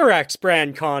 Durex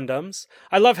brand condoms.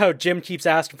 I love how Jim keeps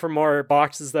asking for more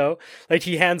boxes, though. Like,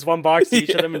 he hands one box to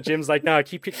each of them, and Jim's like, no,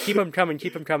 keep them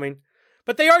coming.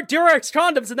 But they are Durex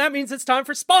condoms, and that means it's time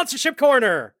for Sponsorship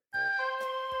Corner!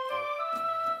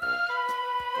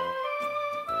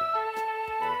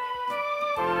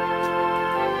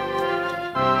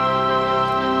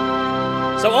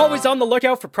 So always on the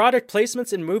lookout for product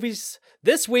placements in movies.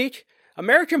 This week,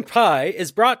 American Pie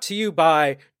is brought to you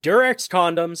by Durex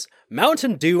Condoms,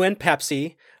 Mountain Dew and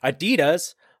Pepsi,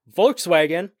 Adidas,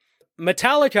 Volkswagen,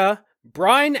 Metallica,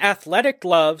 Brine Athletic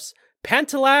Gloves,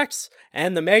 Pantalax,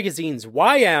 and the magazines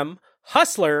YM,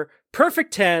 Hustler,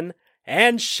 Perfect 10,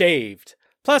 and Shaved.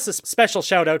 Plus a special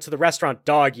shout out to the restaurant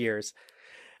Dog Years.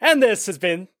 And this has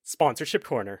been Sponsorship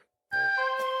Corner.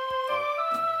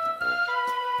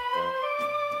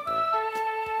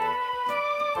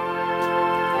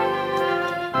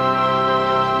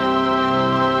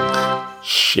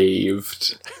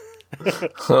 Shaved.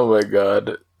 Oh my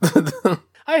god.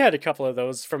 I had a couple of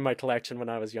those from my collection when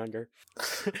I was younger.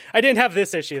 I didn't have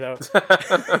this issue though.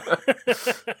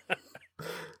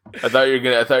 I thought you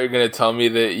were gonna tell me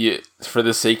that you, for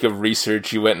the sake of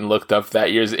research, you went and looked up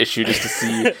that year's issue just to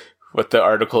see what the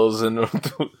articles and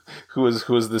who was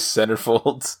the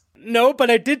centerfold. No, but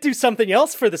I did do something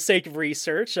else for the sake of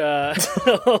research a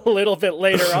little bit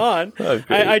later on.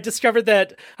 Okay. I discovered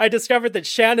that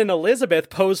Shannon Elizabeth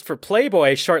posed for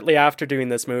Playboy shortly after doing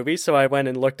this movie, so I went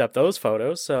and looked up those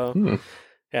photos. So,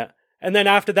 yeah. And then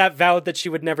after that vowed that she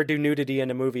would never do nudity in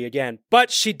a movie again.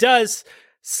 But she does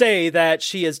say that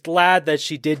she is glad that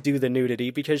she did do the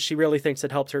nudity because she really thinks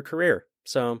it helped her career.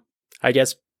 So, I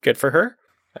guess good for her.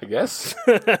 I guess.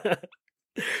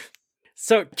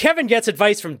 So Kevin gets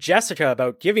advice from Jessica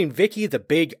about giving Vicky the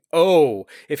big O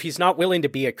if he's not willing to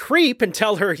be a creep and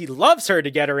tell her he loves her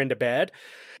to get her into bed.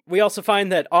 We also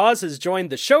find that Oz has joined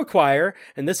the show choir,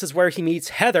 and this is where he meets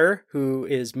Heather, who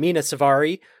is Mina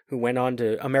Savari, who went on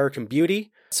to American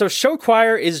Beauty. So show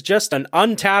choir is just an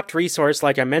untapped resource,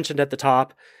 like I mentioned at the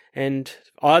top, and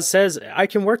Oz says, I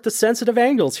can work the sensitive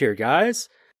angles here, guys.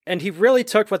 And he really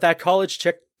took what that college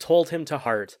chick told him to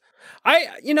heart.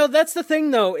 That's the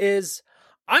thing, though, is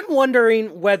I'm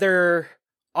wondering whether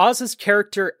Oz's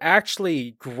character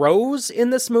actually grows in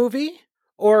this movie,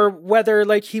 or whether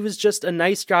like he was just a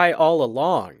nice guy all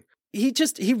along.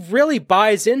 He really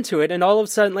buys into it, and all of a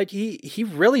sudden, like, he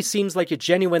really seems like a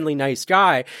genuinely nice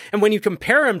guy. And when you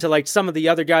compare him to like some of the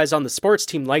other guys on the sports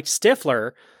team, like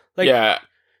Stifler, like, yeah,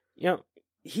 you know,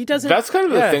 he doesn't. That's kind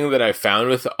of the thing that I found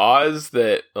with Oz,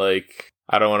 that, like,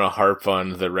 I don't want to harp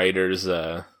on the writer's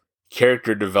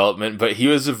character development, but he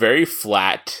was a very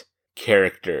flat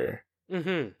character.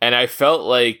 Mm-hmm. And I felt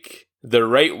like the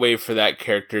right way for that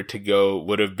character to go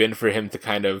would have been for him to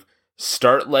kind of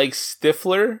start like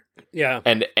Stifler, yeah,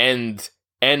 and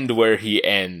end where he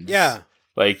ends. Yeah,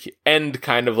 like end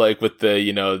kind of like with the,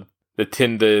 you know, the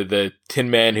tin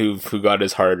man who got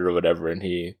his heart or whatever, and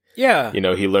he, yeah, you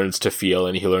know, he learns to feel,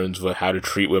 and he learns how to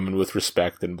treat women with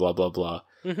respect and blah blah blah.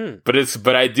 Mm-hmm.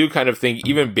 But I do kind of think,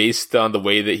 even based on the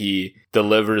way that he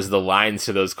delivers the lines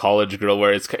to those college girl,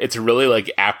 where it's really like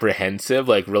apprehensive,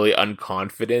 like really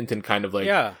unconfident, and kind of like,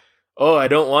 yeah, oh, I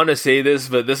don't want to say this,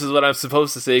 but this is what I'm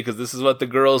supposed to say because this is what the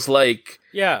girls like.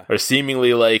 Yeah. Or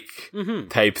seemingly like mm-hmm.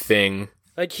 type thing.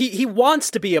 Like he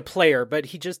wants to be a player, but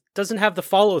he just doesn't have the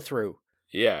follow through.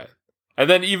 Yeah. And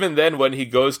then even then when he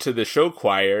goes to the show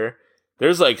choir,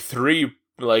 there's like 3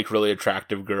 like really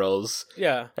attractive girls.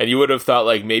 Yeah. And you would have thought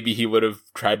like maybe he would have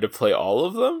tried to play all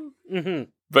of them. Mm-hmm.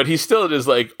 But he still is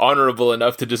like honorable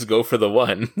enough to just go for the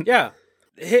one. Yeah.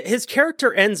 His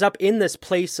character ends up in this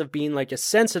place of being like a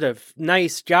sensitive,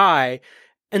 nice guy.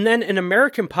 And then in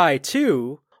American Pie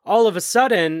 2, all of a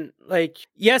sudden, like,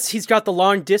 yes, he's got the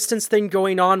long distance thing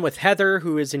going on with Heather,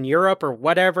 who is in Europe or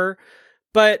whatever.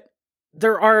 But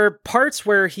there are parts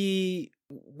where he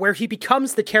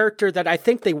becomes the character that I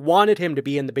think they wanted him to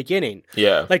be in the beginning.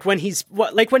 Yeah. Like when he's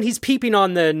peeping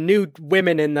on the nude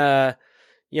women in the,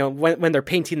 you know, when they're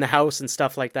painting the house and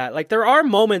stuff like that. Like there are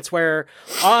moments where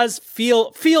Oz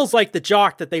feels like the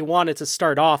jock that they wanted to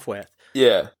start off with.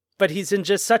 Yeah. But he's in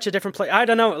just such a different place. I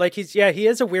don't know. Like he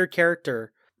is a weird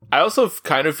character. I also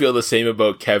kind of feel the same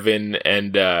about Kevin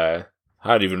and I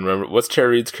don't even remember. What's Tara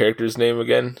Reid's character's name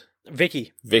again?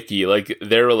 Vicky. Like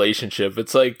their relationship.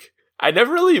 It's like, I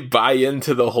never really buy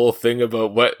into the whole thing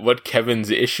about what Kevin's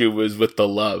issue was with the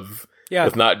love. Yeah.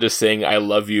 With not just saying I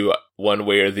love you one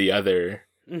way or the other.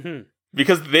 Mm-hmm.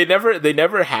 Because they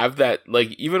never have that,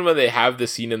 like, even when they have the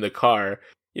scene in the car,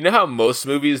 you know how most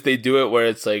movies they do it where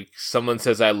it's like someone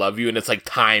says I love you and it's like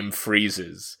time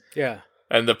freezes. Yeah.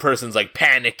 And the person's like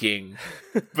panicking.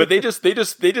 But they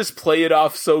just play it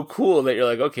off so cool that you're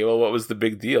like, okay, well, what was the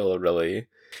big deal, really?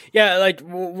 Yeah, like,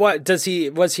 what was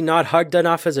he not hugged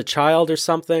enough as a child or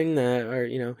something? Or,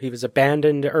 you know, he was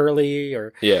abandoned early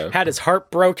or had his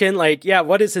heart broken? Like, yeah,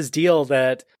 what is his deal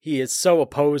that he is so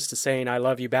opposed to saying I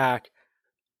love you back?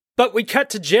 But we cut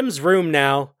to Jim's room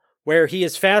now, where he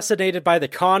is fascinated by the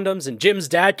condoms, and Jim's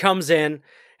dad comes in,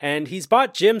 and he's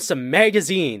bought Jim some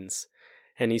magazines.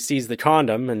 And he sees the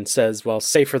condom and says, well,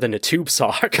 safer than a tube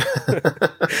sock.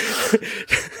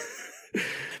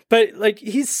 But, like,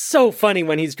 he's so funny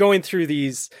when he's going through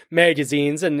these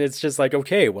magazines, and it's just like,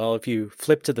 okay, well, if you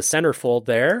flip to the centerfold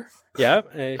there, yeah.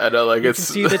 I know, like, you can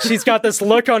see that she's got this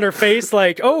look on her face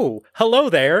like, oh, hello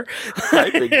there. Hi,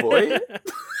 big boy.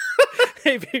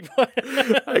 Hey, big boy.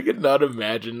 I could not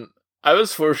imagine. I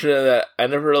was fortunate that I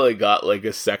never really got, like,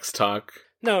 a sex talk.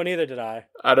 No, neither did I.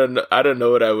 I don't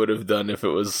know what I would have done if it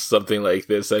was something like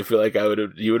this. I feel like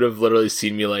you would have literally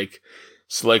seen me like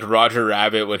Roger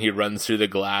Rabbit when he runs through the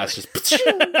glass, just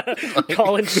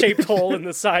Colin-shaped hole in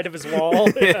the side of his wall.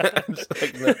 Yeah,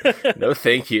 like, no,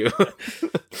 thank you.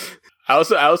 I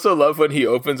also love when he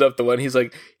opens up the one. He's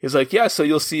like, yeah. So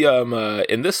you'll see.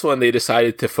 In this one, they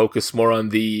decided to focus more on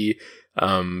the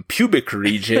pubic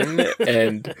region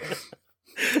and.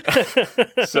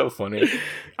 So funny.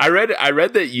 I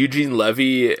read that Eugene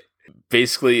Levy,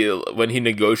 basically when he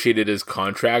negotiated his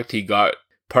contract, he got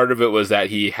part of it was that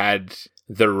he had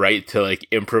the right to like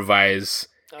improvise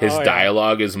his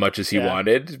dialogue as much as he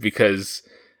wanted, because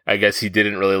I guess he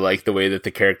didn't really like the way that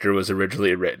the character was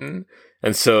originally written.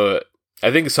 And so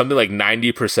I think something like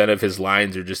 90% of his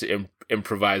lines are just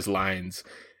improvised lines.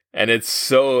 And it's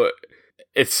so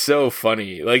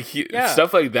funny. Like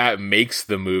stuff like that makes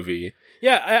the movie.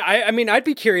 Yeah, I mean, I'd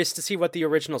be curious to see what the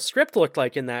original script looked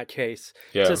like in that case.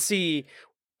 Yeah. To see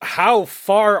how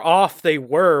far off they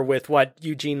were with what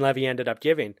Eugene Levy ended up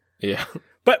giving. Yeah.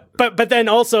 But then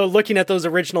also looking at those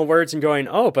original words and going,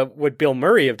 oh, but would Bill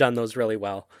Murray have done those really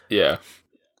well? Yeah.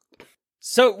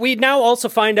 So we now also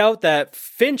find out that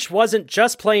Finch wasn't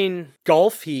just playing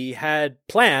golf. He had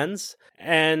plans.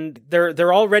 And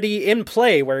they're already in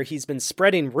play, where he's been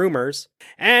spreading rumors.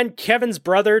 And Kevin's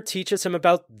brother teaches him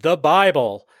about the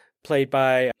Bible, played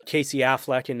by Casey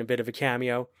Affleck in a bit of a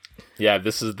cameo. Yeah,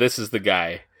 this is the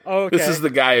guy. Oh, okay. This is the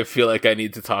guy I feel like I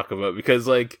need to talk about, because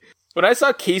like when I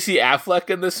saw Casey Affleck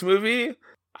in this movie,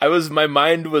 my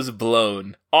mind was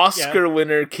blown. Oscar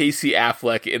winner Casey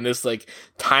Affleck in this like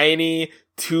tiny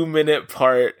 2-minute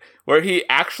part where he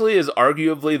actually is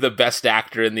arguably the best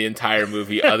actor in the entire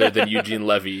movie other than Eugene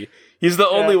Levy. He's the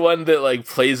only one that like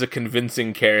plays a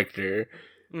convincing character.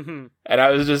 Mm-hmm. And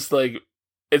I was just like,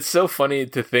 it's so funny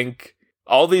to think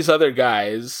all these other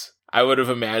guys, I would have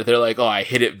imagined they're like, oh, I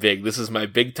hit it big. This is my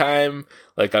big time.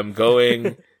 Like I'm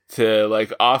going to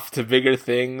like off to bigger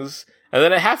things. And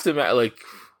then I have to like,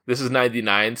 this is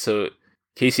 99. So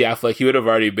Casey Affleck, he would have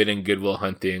already been in Good Will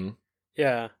Hunting.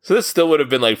 Yeah. So this still would have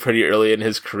been like pretty early in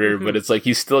his career, but it's like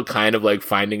he's still kind of like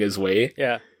finding his way.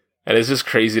 Yeah. And it's just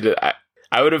crazy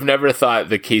I would have never thought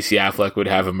that Casey Affleck would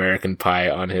have American Pie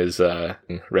on his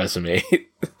resume.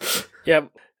 Yeah.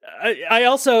 I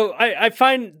also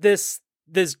find this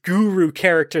guru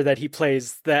character that he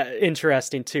plays that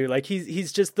interesting too. Like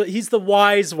he's the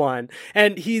wise one.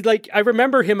 And I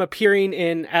remember him appearing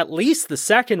in at least the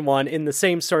second one in the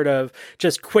same sort of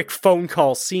just quick phone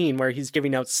call scene where he's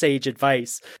giving out sage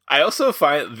advice. I also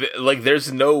find like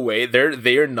there's no way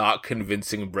they are not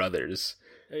convincing brothers.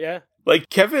 Yeah. Like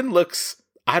Kevin looks,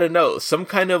 I don't know, some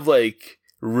kind of like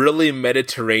really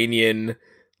Mediterranean,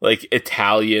 like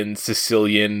Italian,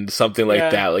 Sicilian, something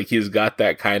like that. Like he's got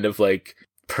that kind of like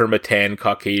permatan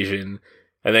Caucasian.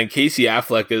 And then Casey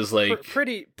Affleck is like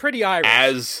pretty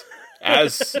Irish.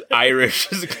 As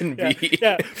Irish as can be.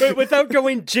 Yeah, but without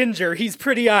going ginger, he's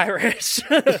pretty Irish.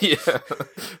 Yeah.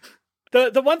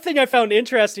 The one thing I found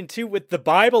interesting too with the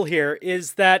Bible here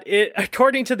is that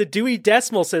according to the Dewey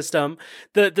Decimal System,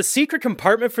 the secret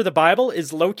compartment for the Bible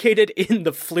is located in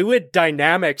the fluid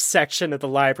dynamics section of the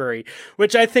library,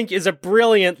 which I think is a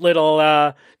brilliant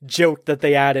little joke that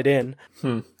they added in.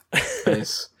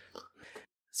 Nice.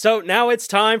 So now it's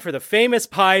time for the famous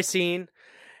pie scene,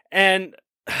 and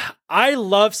I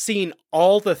love seeing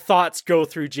all the thoughts go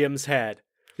through Jim's head.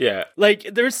 Yeah. Like,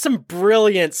 there's some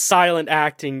brilliant silent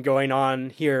acting going on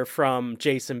here from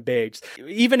Jason Biggs.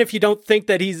 Even if you don't think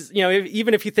that he's,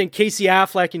 even if you think Casey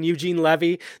Affleck and Eugene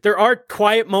Levy, there are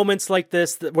quiet moments like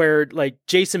this where, like,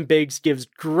 Jason Biggs gives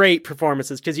great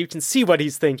performances because you can see what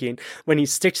he's thinking when he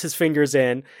sticks his fingers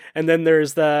in. And then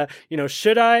there's the,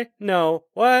 should I? No.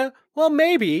 What? Well,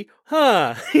 maybe.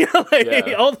 Huh.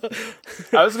 I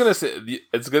was going to say,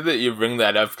 it's good that you bring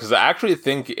that up because I actually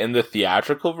think in the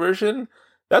theatrical version,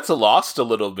 that's lost a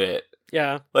little bit.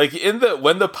 Yeah. Like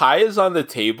when the pie is on the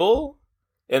table,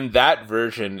 in that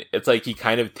version, it's like he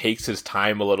kind of takes his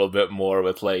time a little bit more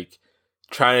with like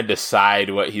trying to decide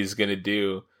what he's going to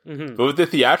do. Mm-hmm. But with the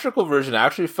theatrical version, I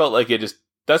actually felt like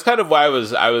that's kind of why I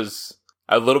was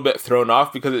a little bit thrown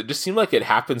off because it just seemed like it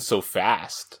happened so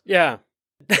fast. Yeah.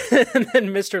 And then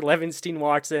Mr. Levinstein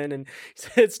walks in and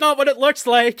says, it's not what it looks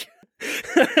like.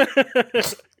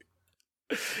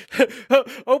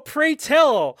 Oh, pray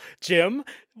tell, Jim,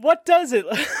 what does it,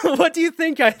 what do you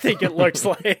think I think it looks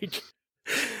like?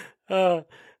 And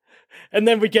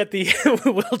then we get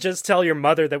we'll just tell your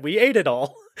mother that we ate it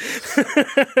all.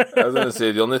 I was going to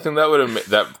say, the only thing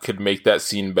that could make that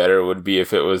scene better would be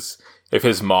if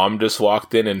his mom just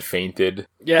walked in and fainted.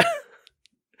 Yeah.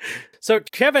 So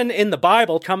Kevin in the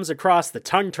Bible comes across the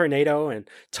tongue tornado and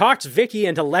talks Vicky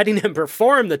into letting him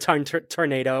perform the tongue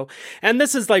tornado. And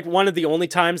this is like one of the only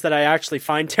times that I actually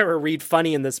find Tara Reid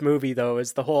funny in this movie, though,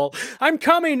 is the whole, I'm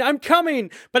coming.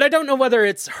 But I don't know whether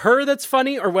it's her that's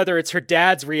funny or whether it's her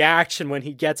dad's reaction when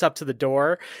he gets up to the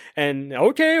door and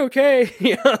okay.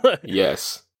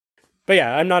 Yes. But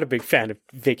yeah, I'm not a big fan of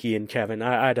Vicky and Kevin.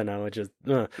 I don't know. It just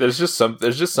there's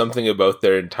just something about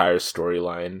their entire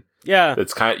storyline. Yeah.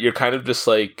 That's you're kind of just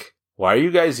like, why are you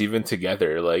guys even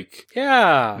together? Like,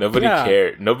 yeah.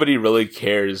 Nobody really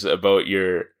cares about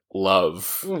your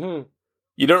love. Mm-hmm.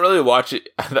 You don't really watch it.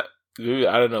 I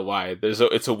don't know why.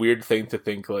 It's a weird thing to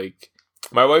think. Like,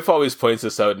 my wife always points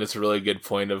this out, and it's a really good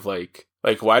point of like,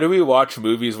 why do we watch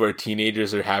movies where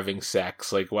teenagers are having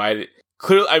sex? Like, why?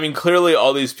 Clearly,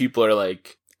 all these people are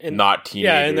like not teenagers.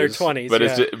 Yeah, in their 20s.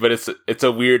 But it's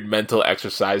a weird mental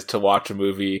exercise to watch a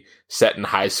movie set in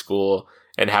high school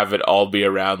and have it all be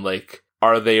around like,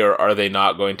 are they or are they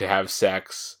not going to have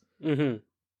sex? Mm-hmm.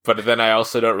 But then I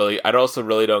also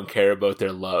really don't care about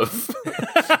their love.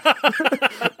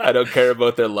 I don't care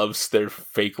about their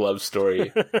fake love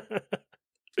story.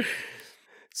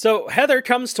 So Heather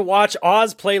comes to watch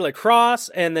Oz play lacrosse,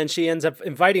 and then she ends up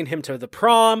inviting him to the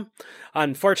prom.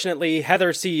 Unfortunately,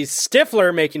 Heather sees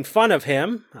Stifler making fun of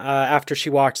him after she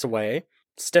walks away.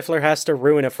 Stifler has to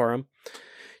ruin it for him.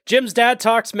 Jim's dad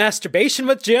talks masturbation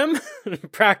with Jim,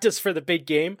 practice for the big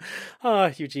game.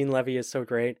 Oh, Eugene Levy is so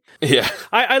great. Yeah.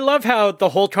 I love how the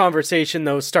whole conversation,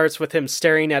 though, starts with him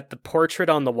staring at the portrait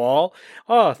on the wall.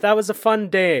 Oh, that was a fun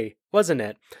day, wasn't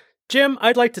it? Jim,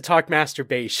 I'd like to talk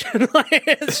masturbation.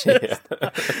 It's just,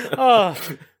 oh.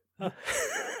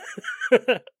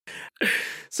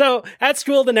 So, at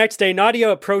school the next day, Nadia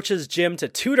approaches Jim to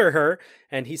tutor her,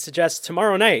 and he suggests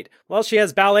tomorrow night. Well, she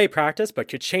has ballet practice, but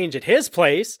could change at his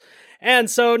place. And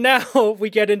so now we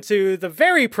get into the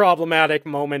very problematic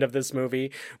moment of this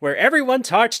movie, where everyone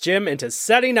talks Jim into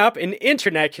setting up an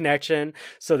internet connection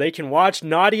so they can watch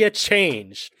Nadia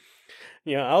change.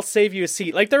 You know, I'll save you a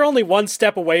seat. Like, they're only one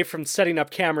step away from setting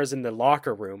up cameras in the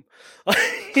locker room.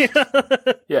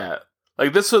 Yeah.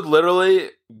 Like, this would literally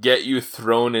get you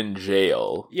thrown in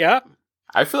jail. Yeah.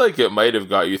 I feel like it might have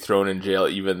got you thrown in jail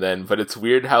even then, but it's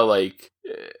weird how, like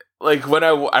when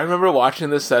I remember watching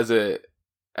this as a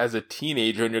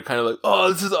teenager, and you're kind of like,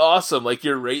 oh, this is awesome. Like,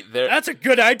 you're right there. That's a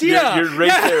good idea. You're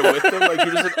right there with them. Like,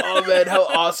 you're just like, oh man, how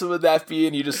awesome would that be?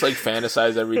 And you just like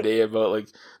fantasize every day about, like,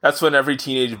 that's when every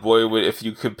teenage boy would, if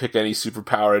you could pick any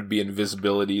superpower, it'd be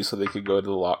invisibility, so they could go to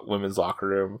the women's locker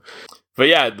room. But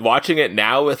yeah, watching it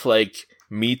now with like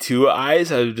Me Too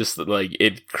eyes, I was just like,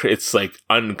 it's like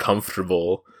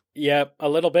uncomfortable. Yep, a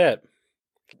little bit.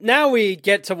 Now we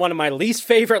get to one of my least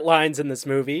favorite lines in this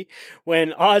movie,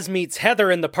 when Oz meets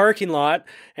Heather in the parking lot,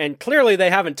 and clearly they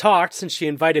haven't talked since she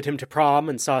invited him to prom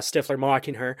and saw Stifler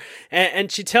mocking her,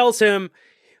 and she tells him,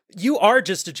 "You are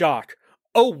just a jock.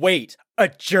 Oh wait, a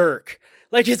jerk."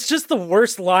 Like, it's just the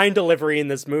worst line delivery in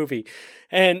this movie.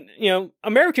 And, you know,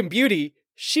 American Beauty,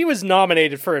 she was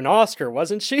nominated for an Oscar,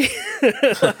 wasn't she?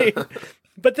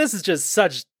 But this is just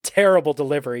such terrible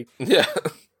delivery. Yeah.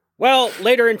 Well,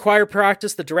 later in choir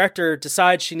practice, the director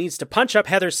decides she needs to punch up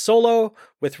Heather's solo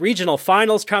with regional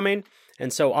finals coming,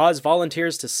 and so Oz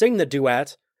volunteers to sing the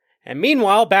duet. And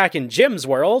meanwhile, back in Jim's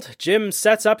world, Jim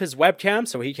sets up his webcam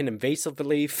so he can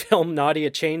invasively film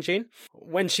Nadia changing.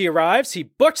 When she arrives, he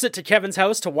books it to Kevin's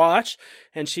house to watch,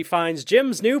 and she finds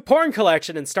Jim's new porn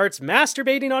collection and starts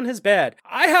masturbating on his bed.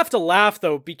 I have to laugh,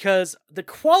 though, because the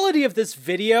quality of this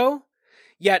video,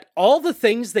 yet all the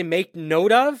things they make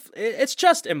note of, it's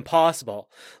just impossible.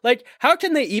 Like, how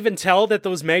can they even tell that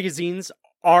those magazines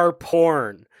are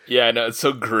porn? Yeah, no, it's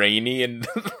so grainy and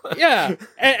yeah,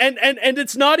 and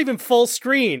it's not even full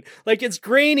screen. Like, it's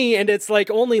grainy and it's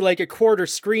like only like a quarter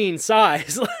screen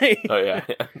size. Like, oh yeah.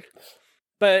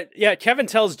 But yeah, Kevin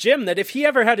tells Jim that if he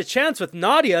ever had a chance with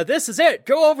Nadia, this is it.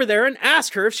 Go over there and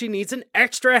ask her if she needs an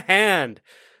extra hand.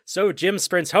 So Jim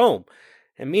sprints home.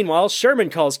 And meanwhile,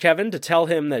 Sherman calls Kevin to tell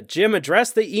him that Jim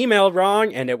addressed the email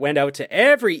wrong and it went out to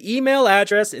every email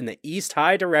address in the East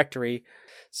High directory.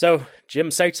 So Jim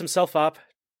psychs himself up,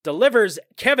 delivers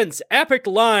Kevin's epic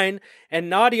line,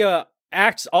 and Nadia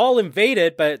acts all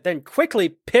invaded, but then quickly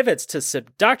pivots to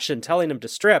seduction, telling him to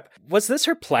strip. Was this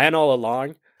her plan all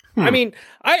along? I mean,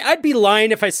 I'd be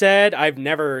lying if I said I've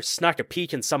never snuck a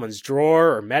peek in someone's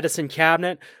drawer or medicine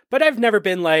cabinet, but I've never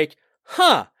been like,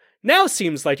 now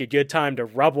seems like a good time to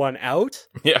rub one out.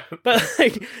 Yeah.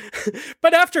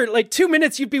 But after like 2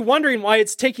 minutes, you'd be wondering why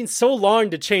it's taking so long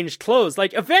to change clothes.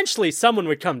 Like, eventually someone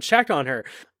would come check on her.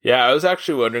 Yeah, I was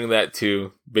actually wondering that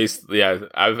too. Basically, yeah,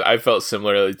 I felt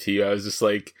similarly to you. I was just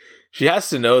like, she has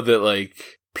to know that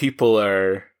like people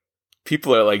are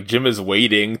like, Jim is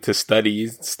waiting to study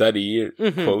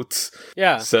quotes.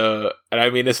 Yeah. So, and I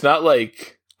mean, it's not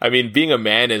like, I mean, being a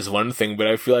man is one thing, but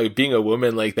I feel like being a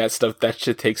woman, like that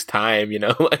shit takes time, you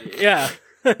know? Like, yeah.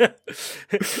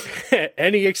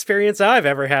 Any experience I've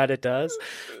ever had, it does.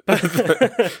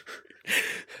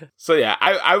 So yeah,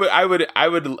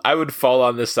 I would fall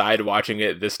on the side watching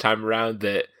it this time around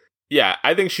that, yeah,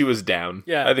 I think she was down.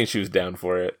 Yeah. I think she was down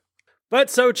for it. But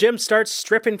so Jim starts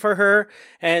stripping for her,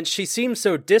 and she seems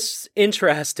so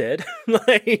disinterested.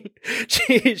 Like,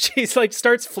 she's like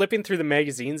starts flipping through the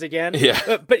magazines again.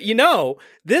 Yeah. But you know,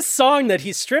 this song that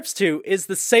he strips to is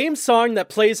the same song that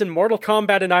plays in Mortal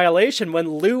Kombat Annihilation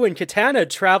when Liu and Kitana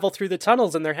travel through the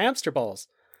tunnels in their hamster balls.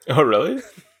 Oh, really?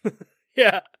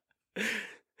 Yeah.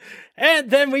 And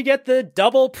then we get the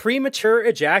double premature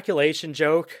ejaculation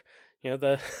joke. You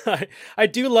know, I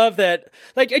do love that.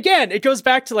 Like, again, it goes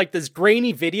back to like this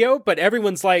grainy video, but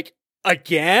everyone's like,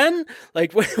 again?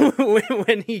 Like,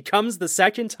 when he comes the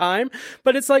second time.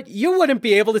 But it's like, you wouldn't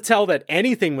be able to tell that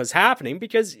anything was happening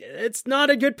because it's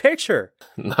not a good picture.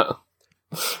 No.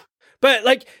 But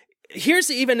like,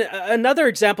 here's even another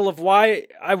example of why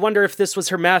I wonder if this was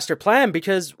her master plan,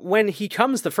 because when he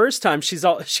comes the first time, she's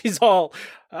all,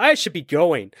 I should be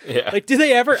going. Yeah. Like, do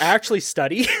they ever actually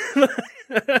study?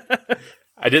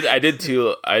 I did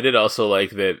too. I did also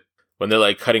like that when they're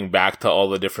like cutting back to all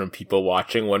the different people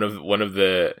watching. One of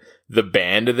the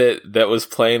band that was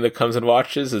playing that comes and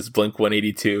watches is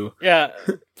Blink-182. Yeah,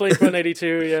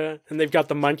 Blink-182. Yeah, and they've got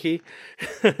the monkey.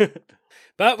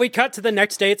 But we cut to the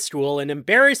next day at school, and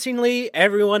embarrassingly,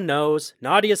 everyone knows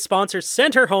Nadia's sponsor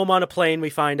sent her home on a plane,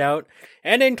 we find out.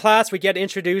 And in class, we get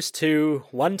introduced to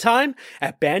one time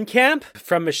at band camp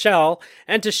from Michelle,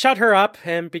 and to shut her up,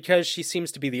 and because she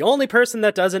seems to be the only person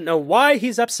that doesn't know why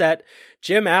he's upset,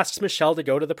 Jim asks Michelle to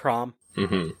go to the prom.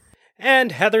 Mm-hmm.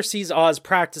 And Heather sees Oz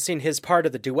practicing his part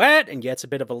of the duet and gets a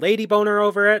bit of a lady boner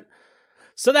over it.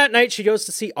 So that night, she goes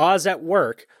to see Oz at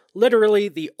work. Literally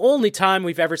the only time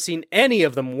we've ever seen any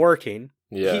of them working.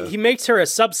 Yeah. He makes her a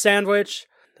sub sandwich,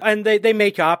 and they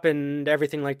make up and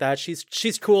everything like that.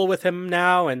 She's cool with him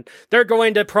now, and they're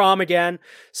going to prom again.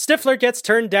 Stifler gets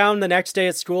turned down the next day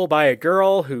at school by a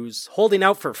girl who's holding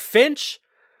out for Finch.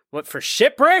 What, for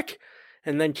Shipwreck?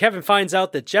 And then Kevin finds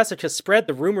out that Jessica spread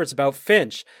the rumors about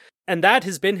Finch, and that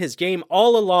has been his game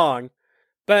all along.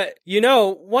 But,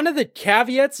 one of the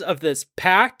caveats of this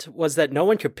pact was that no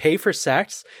one could pay for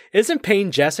sex. Isn't paying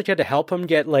Jessica to help him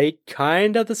get laid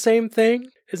kind of the same thing?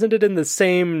 Isn't it in the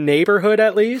same neighborhood,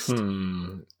 at least?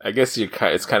 I guess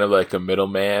it's kind of like a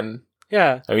middleman.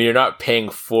 Yeah. I mean, you're not paying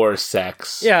for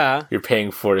sex. Yeah. You're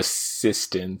paying for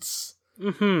assistance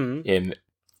Mm-hmm. in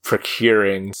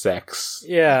procuring sex.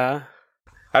 Yeah.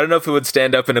 I don't know if it would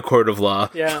stand up in a court of law.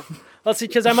 Yeah. Well, see,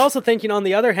 because I'm also thinking, on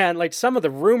the other hand, like, some of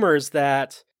the rumors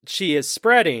that she is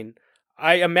spreading,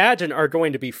 I imagine, are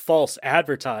going to be false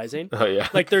advertising. Oh, yeah.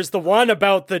 Like, there's the one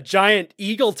about the giant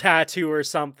eagle tattoo or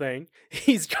something.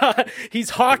 He's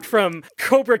hawked from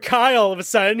Cobra Kai all of a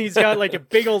sudden. He's got, like, a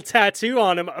big old tattoo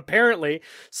on him, apparently.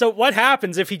 So what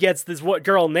happens if he gets this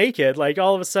girl naked? Like,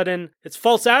 all of a sudden, it's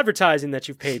false advertising that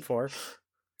you've paid for.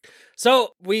 So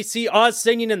we see Oz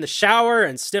singing in the shower,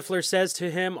 and Stifler says to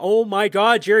him, "Oh my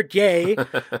God, you're gay."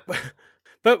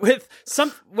 But with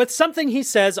something he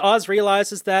says, Oz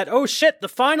realizes that, oh shit, the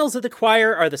finals of the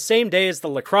choir are the same day as the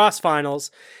lacrosse finals.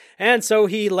 And so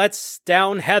he lets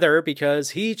down Heather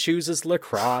because he chooses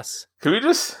lacrosse. Can we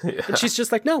just... Yeah. And she's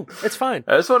just like, no, it's fine.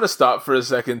 I just want to stop for a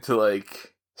second to,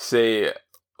 like, say,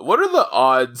 what are the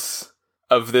odds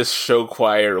of this show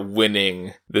choir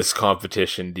winning this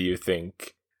competition, do you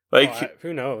think? Like,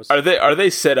 who knows? Are they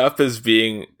set up as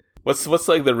being what's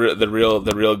like the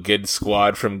real good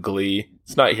squad from Glee?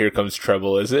 It's not Here Comes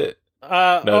Trouble, is it?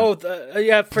 No.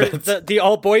 For the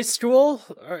all boys school,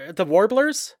 the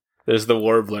Warblers. There's the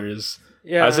Warblers.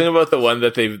 Yeah, I was thinking about the one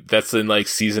that's in like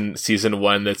season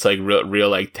 1 that's like real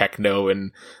like techno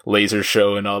and laser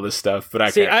show and all this stuff.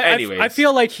 But anyways, I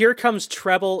feel like Here Comes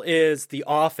Treble is The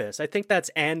Office. I think that's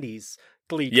Andy's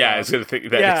Glee club. Yeah, I was gonna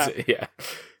think that. Yeah.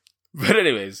 But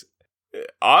anyways,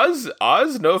 Oz,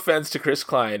 no offense to Chris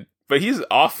Klein, but he's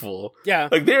awful. Yeah.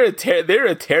 Like, they're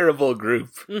a terrible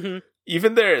group. Mm-hmm.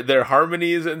 Even their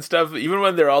harmonies and stuff, even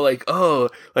when they're all like, oh,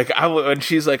 like, when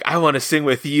she's like, I want to sing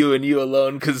with you and you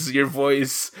alone because your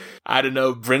voice, I don't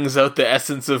know, brings out the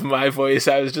essence of my voice.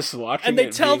 I was just watching and they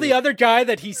tell the other guy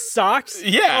that he sucks?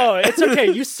 Yeah. Oh, it's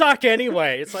okay. You suck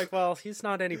anyway. It's like, well, he's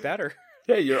not any better.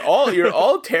 Yeah, you're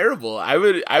all terrible. I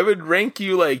would rank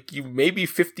you like you maybe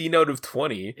 15 out of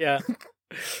 20. Yeah.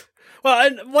 Well,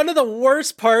 and one of the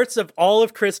worst parts of all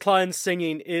of Chris Klein's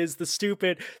singing is the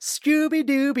stupid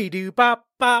Scooby-Dooby-Doo bop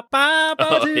bop bop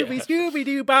dooby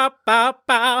Scooby-Doo bop bop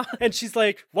bop. And she's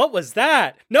like, what was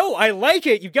that? No, I like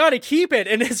it. You got to keep it.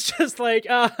 And it's just like,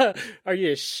 are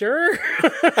you sure?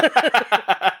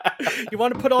 You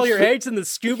want to put all your eggs in the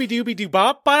Scooby-Dooby-Doo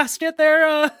bop basket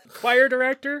there, choir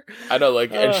director? I know,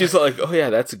 like, and she's like, oh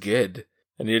yeah, that's good.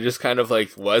 And you're just kind of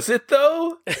like, was it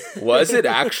though? Was it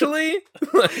actually?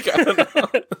 Like, I don't know.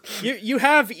 You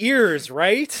have ears,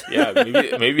 right? Yeah,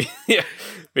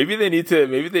 maybe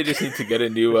they just need to get a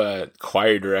new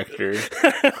choir director.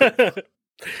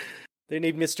 They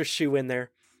need Mr. Shoe in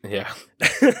there. Yeah.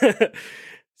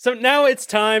 So now it's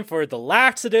time for the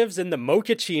laxatives in the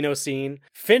mochaccino scene.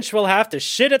 Finch will have to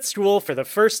shit at school for the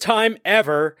first time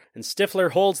ever, and Stifler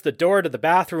holds the door to the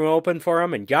bathroom open for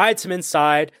him and guides him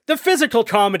inside. The physical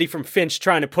comedy from Finch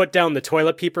trying to put down the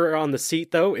toilet paper on the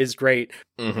seat, though, is great.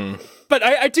 Mm-hmm. But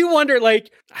I do wonder,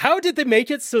 like, how did they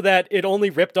make it so that it only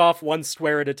ripped off one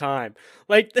square at a time?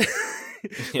 Like...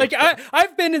 Like,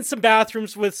 I've been in some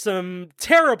bathrooms with some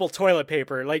terrible toilet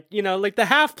paper, like, like the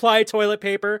half-ply toilet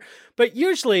paper, but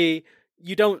usually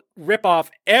you don't rip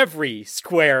off every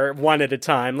square one at a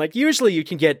time. Like, usually you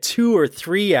can get 2 or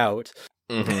 3 out.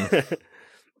 Mm-hmm.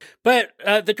 But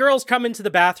the girls come into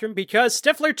the bathroom because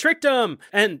Stifler tricked them,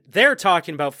 and they're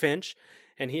talking about Finch.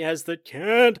 and he has the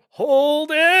can't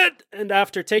hold it, and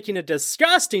after taking a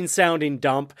disgusting sounding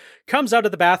dump, comes out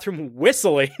of the bathroom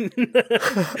whistling.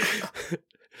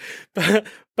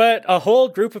 But a whole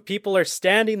group of people are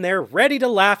standing there ready to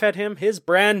laugh at him. His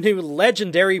brand new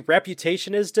legendary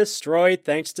reputation is destroyed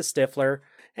thanks to Stifler.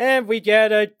 And we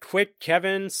get a quick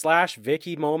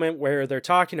Kevin/Vicky moment where they're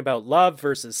talking about love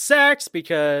versus sex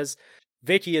because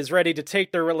Vicky is ready to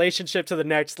take their relationship to the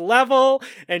next level,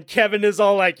 and Kevin is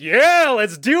all like, yeah,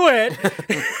 let's do it.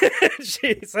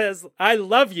 She says, I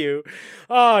love you.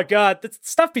 Oh, God, the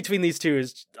stuff between these two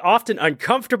is often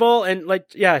uncomfortable and,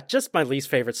 just my least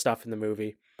favorite stuff in the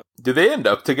movie. Do they end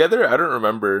up together? I don't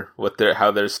remember how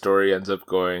their story ends up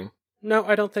going. No,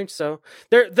 I don't think so.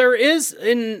 There is,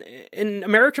 in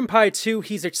American Pie 2,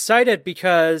 he's excited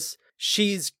because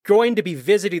she's going to be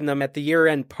visiting them at the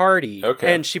year-end party.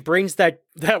 Okay. And she brings that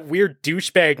weird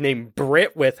douchebag named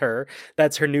Britt with her.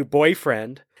 That's her new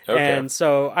boyfriend. Okay. And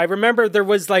so I remember there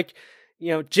was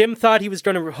Jim thought he was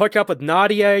going to hook up with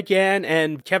Nadia again,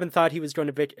 and Kevin thought he was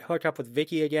going to hook up with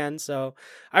Vicky again. So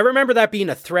I remember that being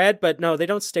a thread, but no, they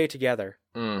don't stay together.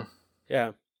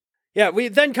 Yeah. Yeah, we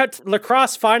then cut to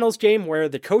lacrosse finals game where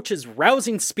the coach's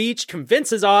rousing speech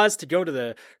convinces Oz to go to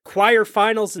the choir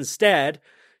finals instead.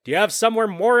 Do you have somewhere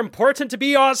more important to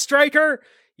be, Oz Striker?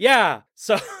 Yeah.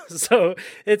 So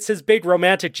it's his big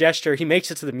romantic gesture. He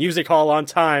makes it to the music hall on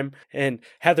time, and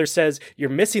Heather says, "You're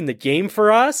missing the game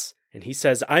for us?" And he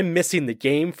says, "I'm missing the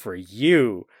game for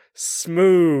you."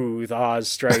 Smooth, Oz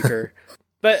Striker.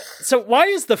 But so why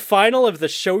is the final of the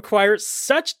show choir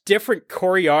such different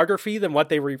choreography than what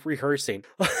they were rehearsing?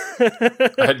 I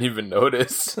didn't even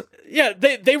notice. Yeah,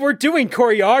 they were doing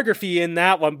choreography in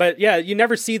that one, but yeah, you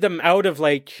never see them out of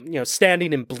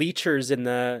standing in bleachers in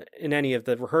any of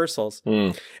the rehearsals.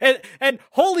 And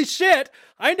holy shit,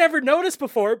 I never noticed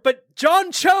before, but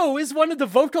John Cho is one of the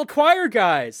vocal choir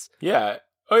guys. Yeah.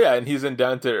 Oh yeah, and he's in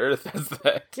Down to Earth as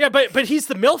that. Yeah, but he's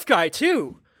the MILF guy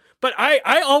too. But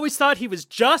I always thought he was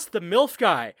just the MILF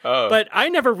guy. Oh. But I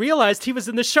never realized he was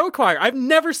in the show choir. I've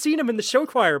never seen him in the show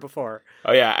choir before.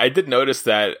 Oh, yeah, I did notice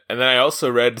that. And then I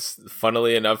also read,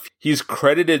 funnily enough, he's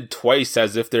credited twice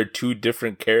as if they're two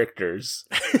different characters.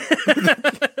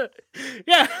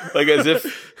 Yeah. Like as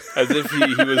if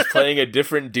he was playing a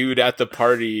different dude at the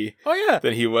party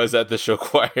than he was at the show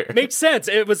choir. Makes sense.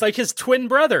 It was like his twin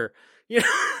brother. Yeah.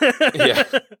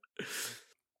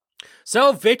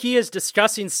 So Vicky is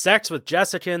discussing sex with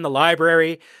Jessica in the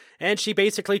library, and she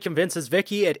basically convinces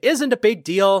Vicky it isn't a big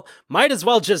deal, might as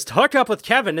well just hook up with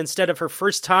Kevin instead of her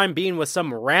first time being with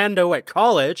some rando at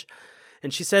college.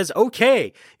 And she says,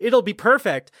 okay, it'll be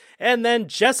perfect. And then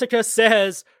Jessica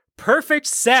says, perfect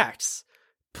sex,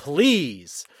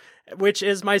 please. Which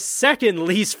is my second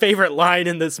least favorite line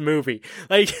in this movie.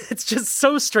 It's just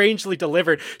so strangely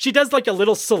delivered. She does a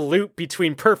little salute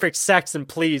between perfect sex and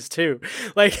please too.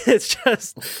 It's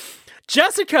just...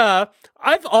 Jessica,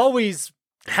 I've always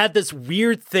had this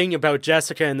weird thing about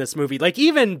Jessica in this movie.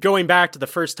 Even going back to the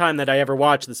first time that I ever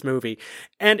watched this movie.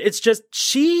 And it's just,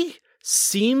 she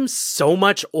seems so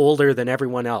much older than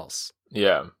everyone else.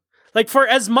 Yeah. For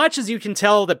as much as you can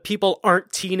tell that people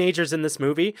aren't teenagers in this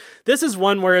movie, this is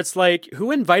one where it's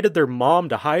who invited their mom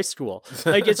to high school?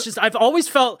 It's just, I've always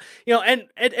felt, and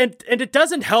it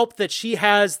doesn't help that she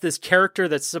has this character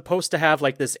that's supposed to have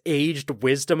this aged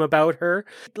wisdom about her.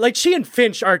 She and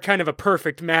Finch are kind of a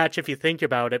perfect match if you think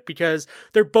about it, because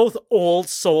they're both old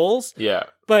souls. Yeah.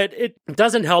 But it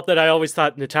doesn't help that I always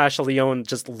thought Natasha Lyonne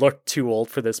just looked too old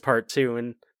for this part too.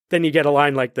 And then you get a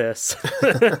line like this.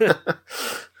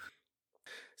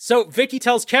 So Vicky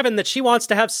tells Kevin that she wants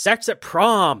to have sex at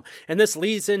prom, and this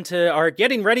leads into our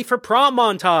getting ready for prom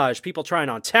montage. People trying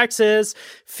on Texas.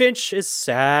 Finch is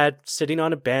sad, sitting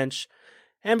on a bench.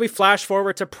 And we flash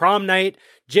forward to prom night.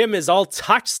 Jim is all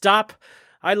tucked up.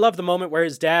 I love the moment where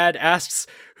his dad asks,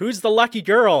 who's the lucky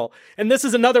girl? And this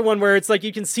is another one where it's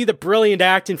you can see the brilliant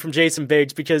acting from Jason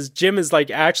Biggs, because Jim is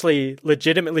actually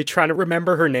legitimately trying to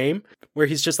remember her name, where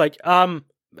he's just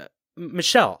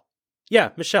Michelle.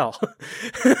 Yeah, Michelle.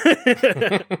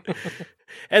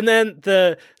 And then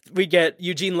we get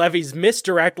Eugene Levy's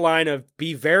misdirect line of,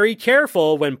 be very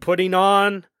careful when putting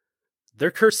on their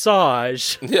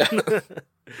corsage. Yeah.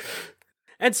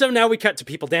 And so now we cut to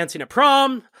people dancing at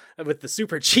prom with the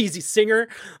super cheesy singer.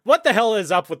 What the hell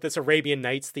is up with this Arabian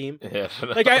Nights theme? Yeah,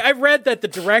 I read that the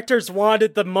directors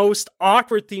wanted the most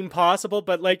awkward theme possible,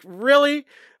 but really?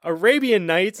 Arabian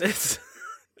Nights? It's...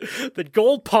 the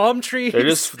gold palm trees. They're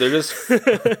just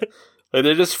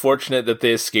they're just fortunate that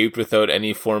they escaped without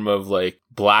any form of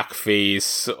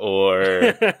blackface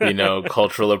or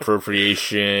cultural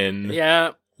appropriation.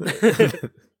 Yeah.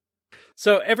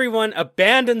 So everyone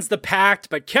abandons the pact,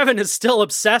 but Kevin is still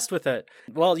obsessed with it.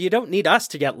 Well, you don't need us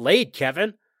to get laid,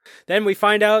 Kevin. Then we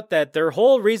find out that their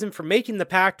whole reason for making the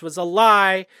pact was a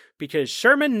lie because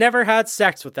Sherman never had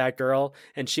sex with that girl,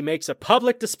 and she makes a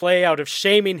public display out of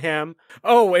shaming him.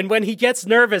 Oh, and when he gets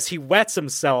nervous, he wets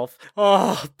himself.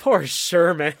 Oh, poor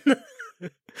Sherman.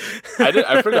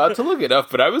 I forgot to look it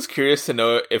up, but I was curious to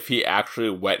know if he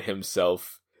actually wet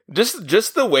himself.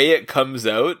 Just the way it comes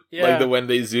out, like when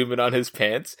they zoom in on his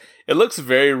pants, it looks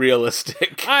very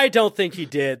realistic. I don't think he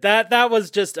did. That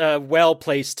was just a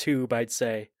well-placed tube, I'd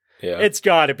say. Yeah. It's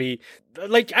gotta be.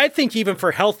 Like, I think even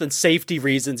for health and safety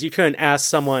reasons, you couldn't ask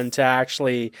someone to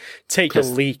actually take a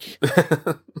leak.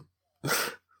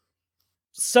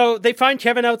 So they find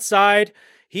Kevin outside.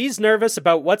 He's nervous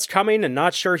about what's coming and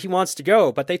not sure he wants to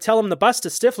go, but they tell him the bus to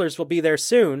Stifler's will be there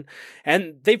soon,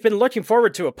 and they've been looking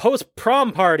forward to a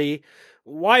post-prom party.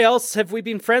 Why else have we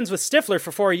been friends with Stifler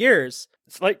for 4 years?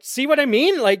 It's like, see what I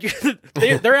mean? Like,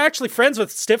 they're actually friends with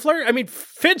Stifler? I mean,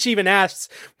 Finch even asks,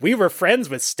 we were friends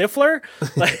with Stifler?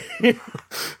 Like,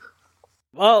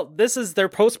 well, this is their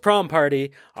post-prom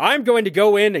party. I'm going to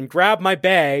go in and grab my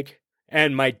bag,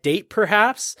 and my date,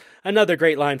 perhaps? Another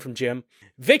great line from Jim.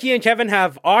 Vicky and Kevin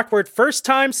have awkward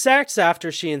first-time sex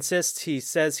after she insists he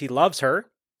says he loves her.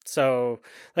 So,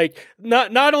 like,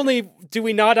 not only do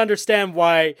we not understand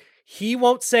why he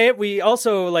won't say it, we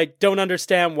also, like, don't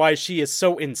understand why she is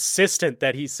so insistent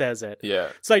that he says it. Yeah.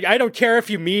 It's like, I don't care if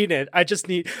you mean it. I just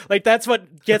need, like, that's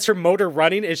what gets her motor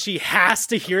running, is she has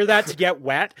to hear that to get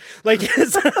wet. Like,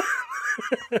 it's...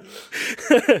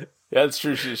 Yeah, that's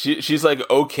true. She's like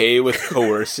okay with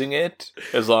coercing it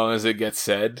as long as it gets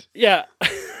said. Yeah.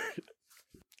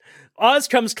 Oz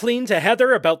comes clean to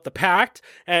Heather about the pact,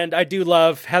 and I do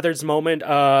love Heather's moment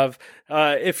of,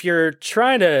 if you're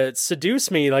trying to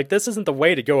seduce me, like, this isn't the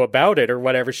way to go about it, or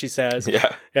whatever she says.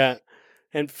 Yeah. Yeah.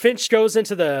 And Finch goes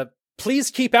into the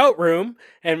please keep out room,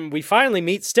 and we finally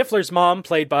meet Stifler's mom,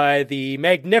 played by the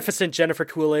magnificent Jennifer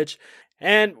Coolidge.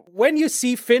 And when you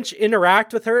see Finch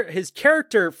interact with her, his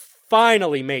character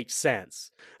finally makes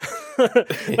sense.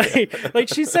 like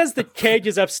she says the keg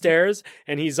is upstairs,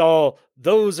 and he's all,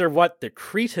 those are what the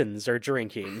cretins are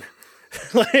drinking.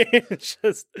 Like,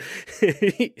 just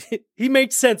he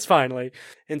makes sense finally.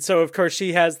 And so, of course,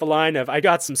 she has the line of, I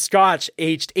got some scotch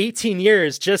aged 18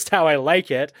 years just how I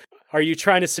like it. Are you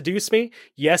trying to seduce me?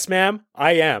 Yes, ma'am,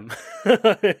 I am.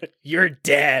 You're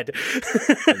dead.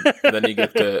 And then you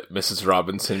get the Mrs.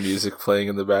 Robinson music playing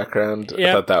in the background. Yep.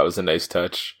 I thought that was a nice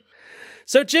touch.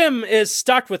 So Jim is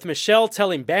stuck with Michelle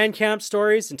telling band camp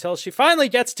stories until she finally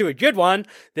gets to a good one.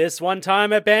 This one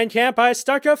time at band camp, I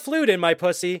stuck a flute in my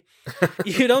pussy.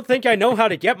 You don't think I know how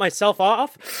to get myself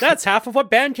off? That's half of what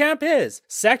band camp is.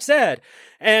 Sex ed.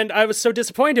 And I was so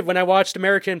disappointed when I watched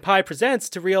American Pie Presents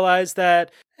to realize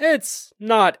that it's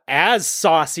not as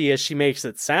saucy as she makes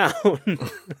it sound.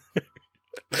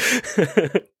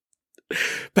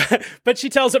 But she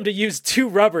tells him to use 2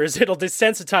 rubbers. It'll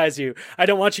desensitize you. I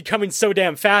don't want you coming so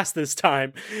damn fast this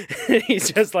time. And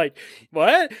he's just like,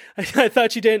 what? I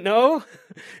thought you didn't know?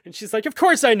 And she's like, of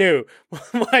course I knew.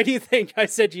 Why do you think I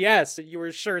said yes? You were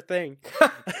a sure thing.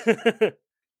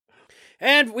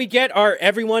 And we get our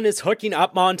everyone is hooking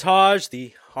up montage.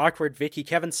 The awkward Vicky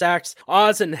Kevin sex.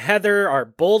 Oz and Heather are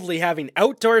boldly having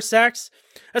outdoor sex.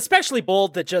 Especially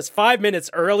bold that just 5 minutes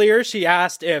earlier she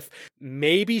asked if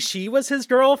maybe she was his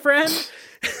girlfriend.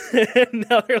 And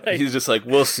now they're like, he's just like,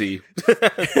 we'll see.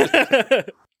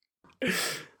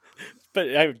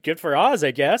 But good for Oz,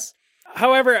 I guess.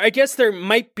 However, I guess there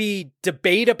might be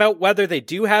debate about whether they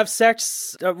do have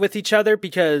sex with each other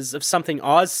because of something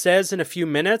Oz says in a few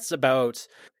minutes about,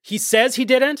 he says he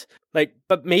didn't, like,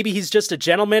 but maybe he's just a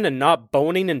gentleman and not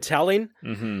boning and telling.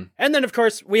 Mm-hmm. And then, of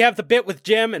course, we have the bit with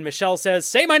Jim and Michelle says,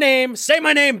 say my name,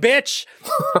 bitch,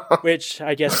 which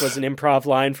I guess was an improv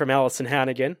line from Allison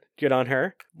Hannigan. Good on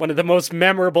her. One of the most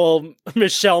memorable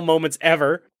Michelle moments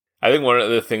ever. I think one of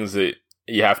the things that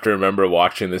you have to remember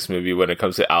watching this movie when it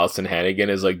comes to Allison Hannigan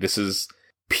is like, this is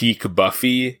peak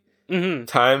Buffy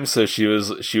time. So she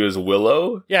was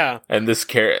Willow. Yeah. And this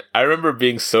character, I remember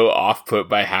being so off put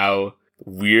by how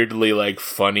weirdly like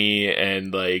funny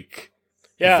and like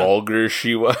vulgar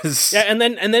she was. Yeah. And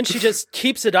then she just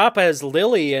keeps it up as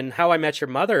Lily in How I Met Your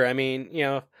Mother. I mean, you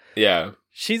know, yeah,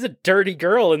 she's a dirty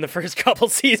girl in the first couple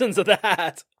seasons of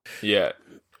that. Yeah.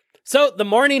 So the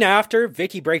morning after,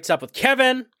 Vicky breaks up with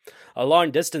Kevin. A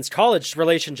long-distance college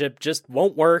relationship just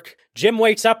won't work. Jim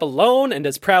wakes up alone and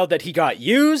is proud that he got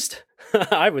used.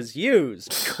 I was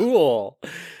used. Cool.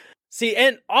 See,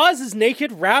 and Oz is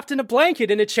naked, wrapped in a blanket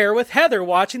in a chair with Heather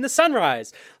watching the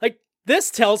sunrise. Like,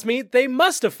 this tells me they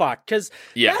must have fucked, because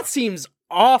that seems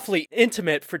awfully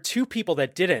intimate for two people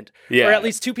that didn't. Yeah. Or at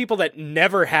least two people that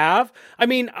never have. I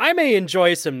mean, I may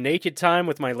enjoy some naked time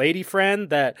with my lady friend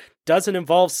that doesn't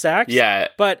involve sex. Yeah.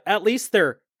 But at least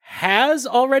there has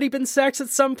already been sex at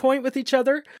some point with each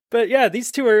other. But yeah,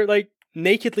 these two are like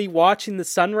nakedly watching the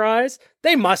sunrise.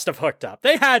 They must have hooked up.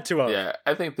 They had to have. Yeah,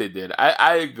 I think they did.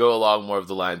 I go along more of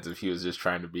the lines of he was just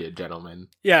trying to be a gentleman.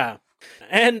 Yeah.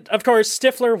 And, of course,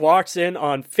 Stifler walks in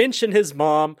on Finch and his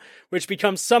mom, which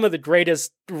becomes some of the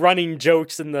greatest running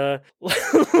jokes in the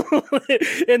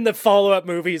in the follow-up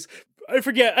movies. I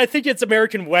forget, I think it's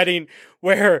American Wedding,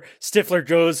 where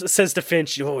Stifler says to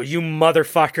Finch, "Oh, you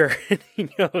motherfucker." And he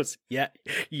goes, "Yeah,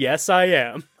 yes, I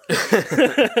am."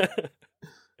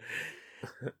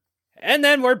 And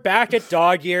then we're back at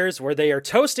Dog Years, where they are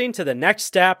toasting to the next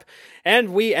step,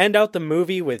 and we end out the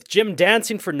movie with Jim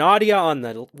dancing for Nadia on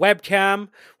the webcam,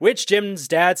 which Jim's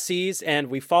dad sees,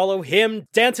 and we follow him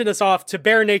dancing us off to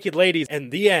Bare Naked Ladies in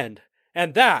the end.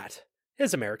 And that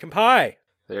is American Pie.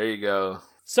 There you go.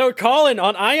 So, Colin,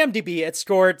 on IMDb, it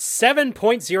scored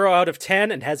 7.0 out of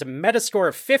 10 and has a Metascore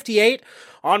of 58.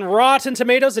 On Rotten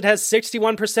Tomatoes, it has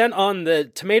 61% on the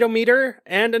tomato meter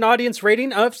and an audience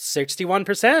rating of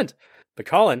 61%. But,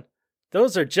 Colin,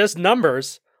 those are just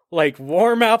numbers. Like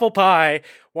warm apple pie,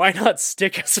 why not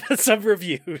stick us with some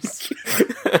reviews?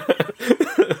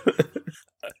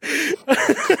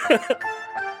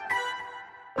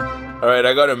 All right,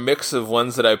 I got a mix of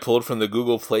ones that I pulled from the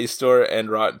Google Play Store and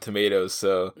Rotten Tomatoes,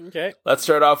 so okay. Let's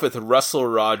start off with Russell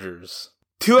Rogers.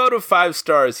 2 out of 5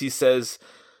 stars, he says,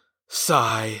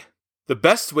 "Sigh. The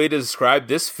best way to describe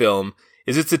this film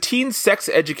is it's a teen sex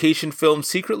education film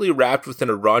secretly wrapped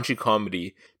within a raunchy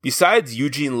comedy. Besides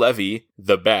Eugene Levy,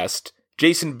 the best,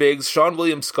 Jason Biggs, Sean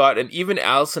William Scott, and even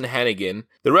Allison Hannigan,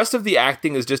 the rest of the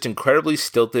acting is just incredibly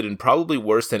stilted and probably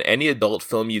worse than any adult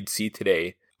film you'd see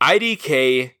today.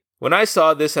 IDK... When I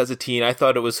saw this as a teen, I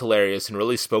thought it was hilarious and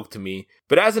really spoke to me.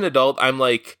 But as an adult, I'm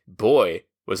like, boy,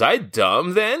 was I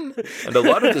dumb then? And a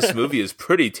lot of this movie is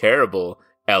pretty terrible.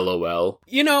 LOL."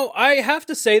 You know, I have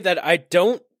to say that I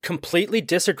don't completely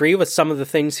disagree with some of the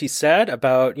things he said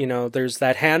about, you know, there's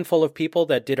that handful of people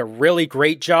that did a really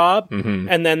great job. Mm-hmm.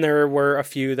 And then there were a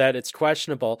few that it's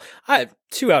questionable.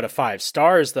 2 out of 5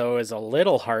 stars, though, is a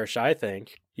little harsh, I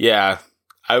think. Yeah.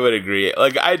 I would agree.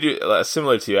 Like, I do,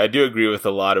 similar to you, I do agree with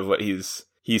a lot of what he's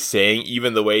saying,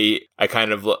 even the way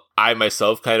I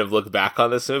myself kind of look back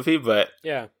on this movie, but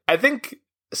yeah, I think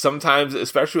sometimes,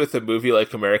 especially with a movie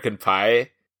like American Pie,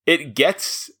 it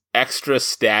gets extra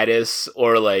status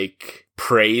or like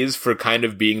praise for kind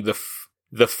of being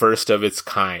the first of its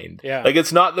kind. Yeah. Like,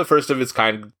 it's not the first of its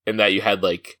kind in that you had,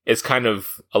 like, it's kind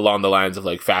of along the lines of,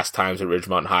 like, Fast Times at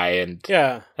Ridgemont High and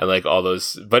like all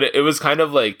those, but it was kind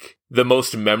of like the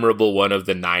most memorable one of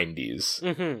the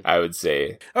 90s, I would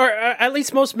say. Or at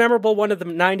least most memorable one of the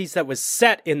 90s that was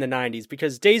set in the 90s,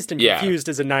 because Dazed and Confused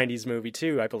is a 90s movie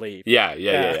too, I believe.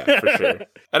 Yeah, for sure.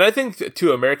 And I think,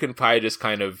 too, American Pie just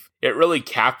kind of, it really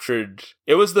captured,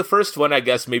 it was the first one, I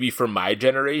guess, maybe for my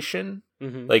generation.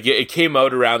 Mm-hmm. Like, it came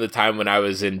out around the time when I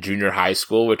was in junior high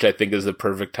school, which I think is the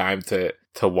perfect time to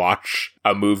watch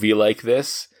a movie like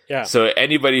this. Yeah. So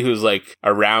anybody who's like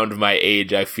around my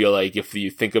age, I feel like if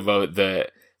you think about the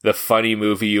funny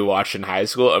movie you watched in high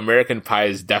school, American Pie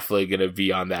is definitely going to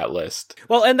be on that list.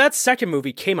 Well, and that second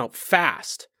movie came out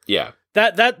fast. Yeah.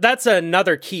 That's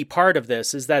another key part of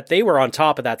this, is that they were on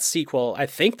top of that sequel, I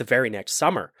think, the very next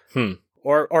summer.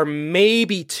 Or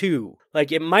maybe 2.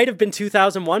 Like, it might have been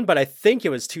 2001, but I think it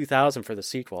was 2000 for the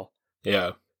sequel.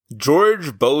 Yeah.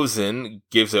 George Bozen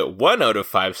gives it 1 out of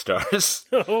 5 stars.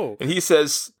 Oh. And he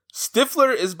says,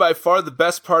 "Stifler is by far the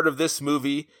best part of this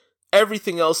movie.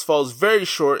 Everything else falls very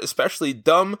short, especially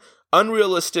dumb,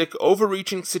 unrealistic,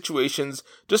 overreaching situations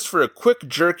just for a quick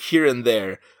jerk here and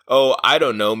there. Oh, I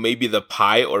don't know, maybe the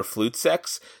pie or flute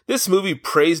sex? This movie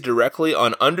preys directly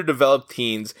on underdeveloped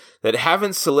teens that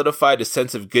haven't solidified a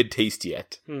sense of good taste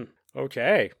yet."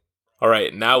 Okay. All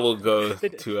right, now we'll go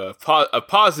to a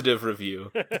positive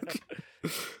review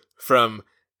from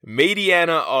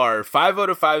Madiana R. 5 out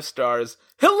of 5 stars.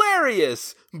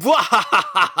 "Hilarious!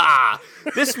 Blah!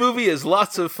 This movie is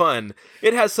lots of fun.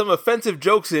 It has some offensive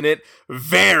jokes in it,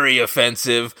 very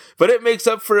offensive, but it makes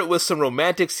up for it with some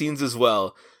romantic scenes as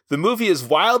well. The movie is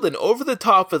wild and over the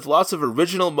top with lots of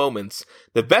original moments.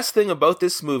 The best thing about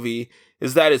this movie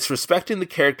is that it's respecting the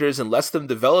characters and lets them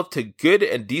develop to good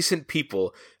and decent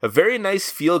people. A very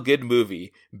nice feel-good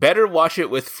movie. Better watch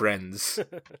it with friends."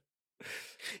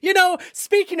 You know,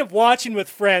 speaking of watching with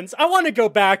friends, I want to go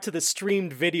back to the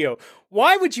streamed video.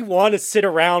 Why would you want to sit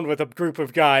around with a group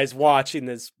of guys watching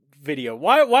this video?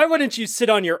 Why wouldn't you sit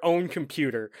on your own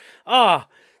computer? I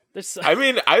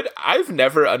mean, I've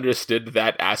never understood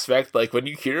that aspect. Like, when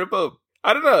you hear about,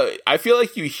 I don't know, I feel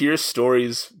like you hear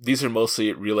stories, these are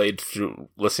mostly relayed through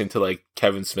listening to, like,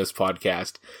 Kevin Smith's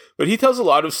podcast, but he tells a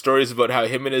lot of stories about how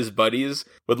him and his buddies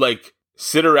would, like,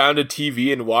 sit around a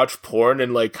TV and watch porn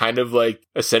and, like, kind of, like,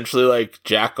 essentially, like,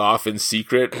 jack off in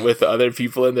secret with other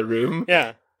people in the room.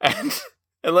 Yeah. And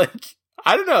like,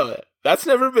 I don't know. That's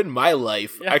never been my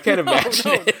life. Yeah, I can't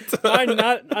imagine it.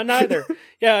 Mine neither.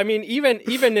 Yeah, I mean,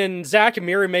 even in Zack and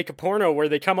Miri Make a Porno, where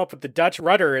they come up with the Dutch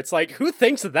rudder, it's like, who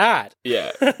thinks of that?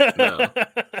 Yeah, no.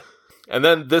 And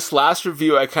then this last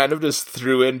review, I kind of just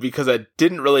threw in because I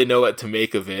didn't really know what to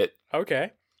make of it.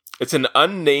 Okay. It's an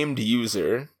unnamed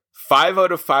user. 5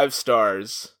 out of 5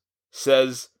 stars.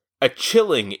 Says, a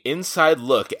chilling inside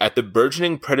look at the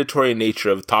burgeoning predatory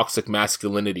nature of toxic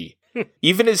masculinity.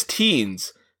 Even as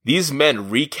teens, these men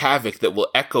wreak havoc that will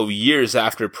echo years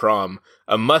after prom.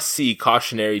 A must-see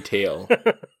cautionary tale.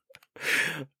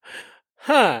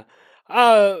 Huh.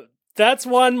 That's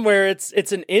one where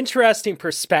it's an interesting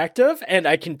perspective, and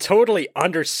I can totally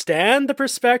understand the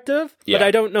perspective, but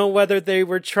I don't know whether they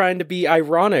were trying to be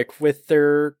ironic with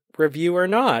their review or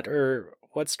not, or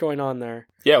what's going on there.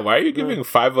 Yeah, why are you giving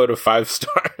 5 out of 5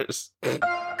 stars?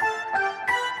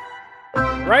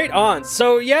 Right on.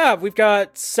 So yeah, we've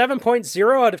got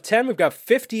 7.0 out of 10. We've got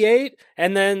 58,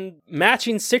 and then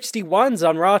matching 61s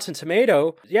on Rotten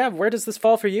Tomato. Yeah, where does this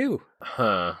fall for you?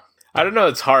 I don't know.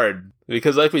 It's hard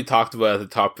because, like we talked about at the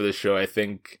top of the show, I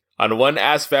think on one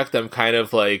aspect, I'm kind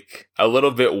of like a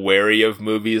little bit wary of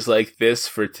movies like this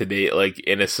for today, like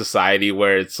in a society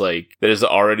where it's like there's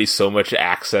already so much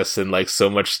access and like so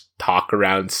much talk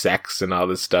around sex and all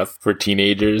this stuff for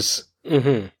teenagers.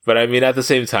 Mm-hmm. But I mean, at the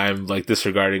same time, like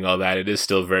disregarding all that, it is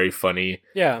still very funny.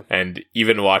 Yeah. And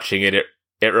even watching it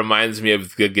reminds me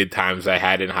of the good times I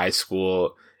had in high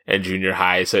school and junior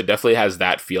high. So it definitely has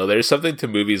that feel. There's something to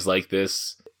movies like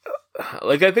this.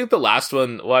 Like, I think the last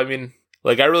one, well, I mean,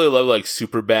 like, I really love, like,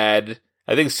 Superbad.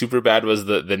 I think Superbad was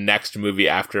the next movie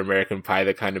after American Pie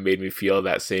that kind of made me feel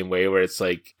that same way, where it's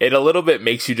like, it a little bit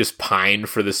makes you just pine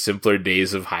for the simpler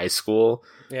days of high school.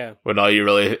 Yeah. When all you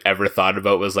really ever thought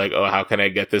about was like, oh, how can I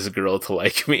get this girl to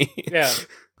like me? Yeah.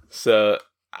 So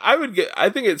I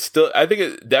think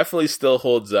it definitely still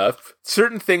holds up.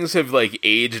 Certain things have like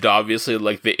aged, obviously,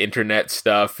 like the internet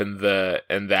stuff and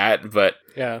that, but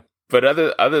yeah. But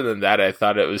other than that, I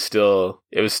thought it was still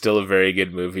a very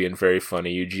good movie and very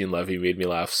funny. Eugene Levy made me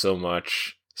laugh so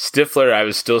much. Stifler, I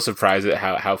was still surprised at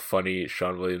how funny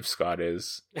Sean William Scott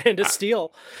is. And a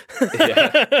steal.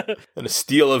 Yeah. And a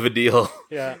steal of a deal.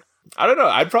 Yeah. I don't know.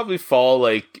 I'd probably fall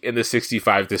like in the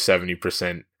 65 to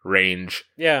 70% range.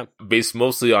 Yeah. Based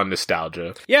mostly on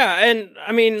nostalgia. Yeah, and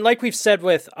I mean, like we've said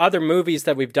with other movies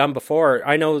that we've done before,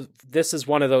 I know this is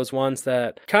one of those ones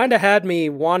that kind of had me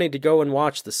wanting to go and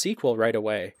watch the sequel right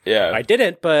away. Yeah. I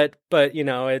didn't, but you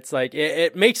know, it's like,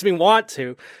 it makes me want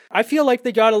to. I feel like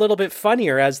they got a little bit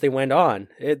funnier as they went on.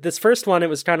 This first one, it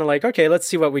was kind of like, okay, let's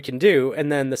see what we can do.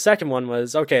 And then the second one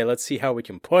was, okay, let's see how we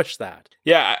can push that.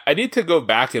 Yeah, I need to go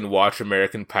back and watch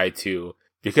American Pie 2.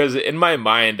 Because in my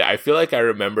mind, I feel like I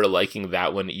remember liking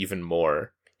that one even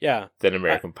more than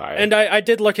American Pie. And I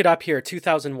did look it up here,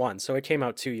 2001, so it came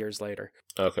out 2 years later.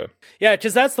 Okay. Yeah,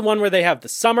 because that's the one where they have the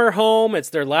summer home,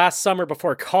 it's their last summer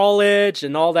before college,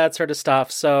 and all that sort of stuff.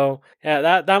 So,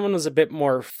 yeah, that one was a bit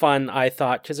more fun, I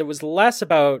thought, because it was less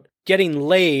about getting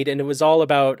laid, and it was all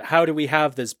about how do we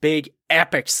have this big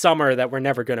epic summer that we're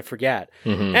never going to forget.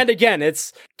 Mm-hmm. And again,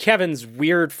 it's Kevin's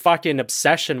weird fucking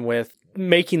obsession with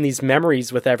making these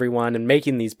memories with everyone and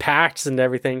making these pacts and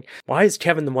everything. Why is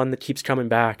Kevin the one that keeps coming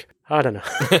back? I don't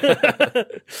know.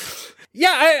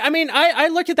 Yeah, I mean, I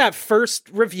look at that first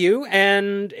review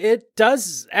and it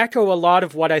does echo a lot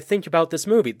of what I think about this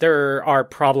movie. There are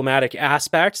problematic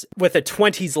aspects with a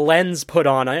 20s lens put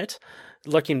on it.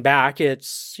 Looking back,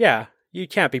 it's, yeah, you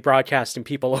can't be broadcasting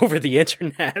people over the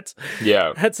internet.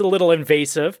 Yeah. That's a little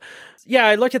invasive. Yeah,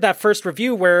 I look at that first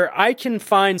review where I can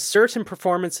find certain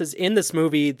performances in this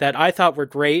movie that I thought were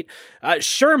great.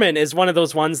 Sherman is one of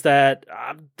those ones that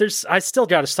I still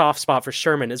got a soft spot for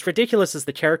Sherman. As ridiculous as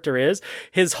the character is,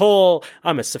 his whole,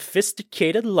 I'm a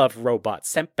sophisticated love robot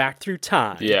sent back through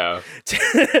time. Yeah.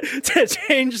 to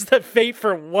change the fate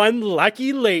for one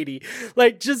lucky lady.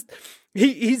 Like, just,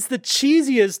 he's the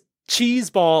cheesiest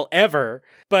cheeseball ever.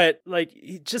 but like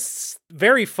just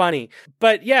very funny.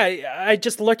 But yeah, I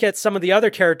just look at some of the other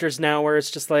characters now where it's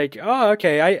just like, oh,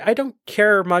 okay, I don't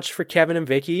care much for Kevin and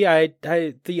Vicky.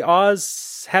 The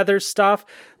Oz Heather stuff,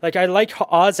 like I like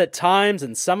Oz at times,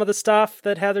 and some of the stuff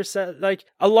that Heather said, like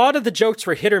a lot of the jokes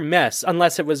were hit or miss,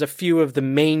 unless it was a few of the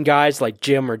main guys like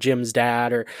Jim or Jim's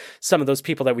dad or some of those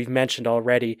people that we've mentioned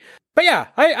already. But yeah,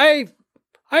 I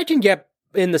can get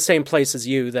in the same place as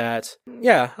you that,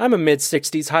 yeah, I'm a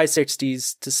mid-60s, high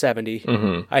 60s to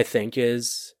 70, I think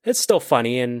it's still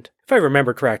funny. And if I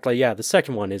remember correctly, yeah, the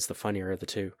second one is the funnier of the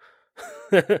two.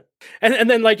 and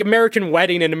then like American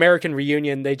Wedding and American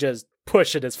Reunion, they just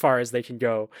push it as far as they can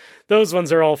go. Those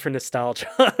ones are all for nostalgia.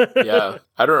 Yeah,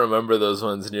 I don't remember those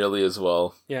ones nearly as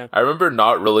well. Yeah, I remember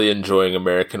not really enjoying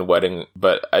American Wedding,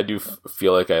 but I do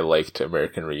feel like I liked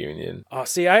American Reunion. Oh,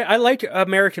 see, I like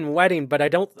American Wedding, but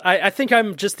I think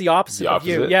I'm just the opposite of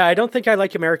you. Yeah, I don't think I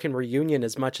like American Reunion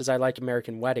as much as I like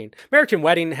American Wedding. American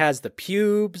Wedding has the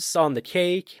pubes on the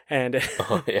cake, and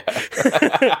oh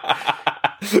yeah.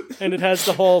 And it has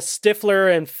the whole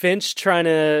Stifler and Finch trying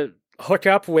to hook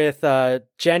up with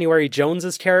January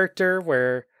Jones's character,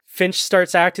 where Finch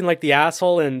starts acting like the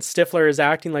asshole and Stifler is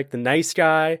acting like the nice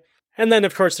guy. And then,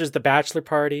 of course, there's the bachelor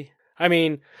party. I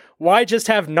mean, why just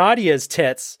have Nadia's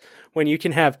tits when you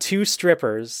can have two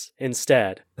strippers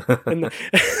instead? And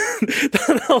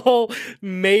the whole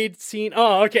maid scene.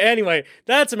 Oh, okay. Anyway,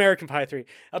 that's American Pie 3.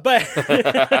 But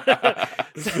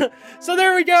so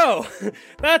there we go.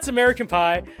 That's American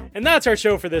Pie. And that's our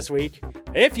show for this week.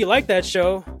 If you like that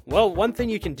show, well, one thing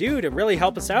you can do to really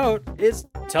help us out is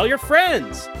tell your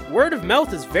friends. Word of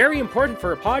mouth is very important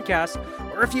for a podcast.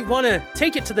 Or if you want to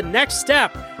take it to the next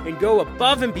step and go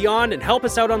above and beyond and help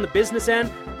us out on the business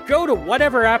end, go to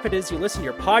whatever app it is you listen to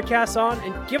your podcasts on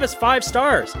and give us 5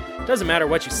 stars. Doesn't matter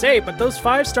what you say, but those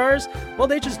 5 stars, well,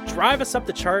 they just drive us up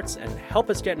the charts and help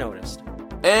us get noticed.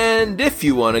 And if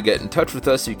you want to get in touch with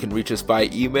us, you can reach us by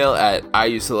email at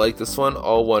IusedToLikeThisOne,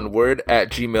 all one word,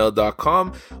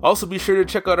 @gmail.com. Also, be sure to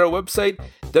check out our website,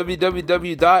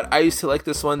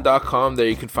 www.IusedToLikeThisOne.com. There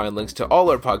you can find links to all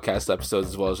our podcast episodes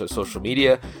as well as our social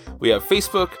media. We have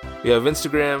Facebook, we have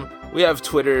Instagram, we have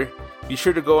Twitter. Be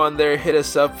sure to go on there, hit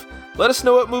us up. Let us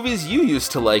know what movies you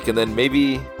used to like, and then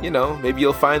maybe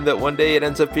you'll find that one day it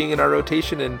ends up being in our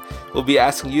rotation and we'll be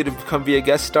asking you to come be a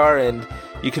guest star, and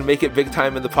you can make it big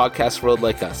time in the podcast world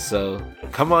like us. So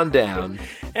come on down.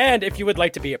 And if you would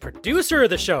like to be a producer of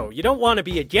the show, you don't want to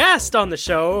be a guest on the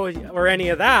show or any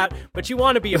of that, but you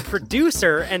want to be a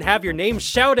producer and have your name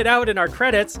shouted out in our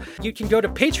credits, you can go to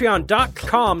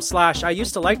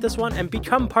patreon.com/IusedToLikeThisOne and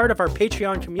become part of our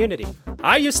Patreon community.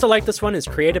 I Used to Like This One is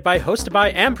created by, hosted by,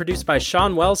 and produced by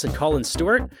Sean Wells and Colin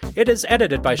Stewart. It is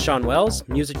edited by Sean Wells,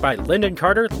 music by Lyndon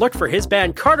Carter. Look for his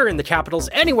band Carter in the Capitals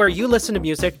anywhere you listen to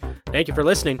music. Thank you for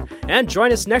listening, and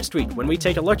join us next week when we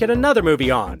take a look at another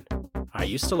movie on I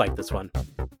Used to Like This One.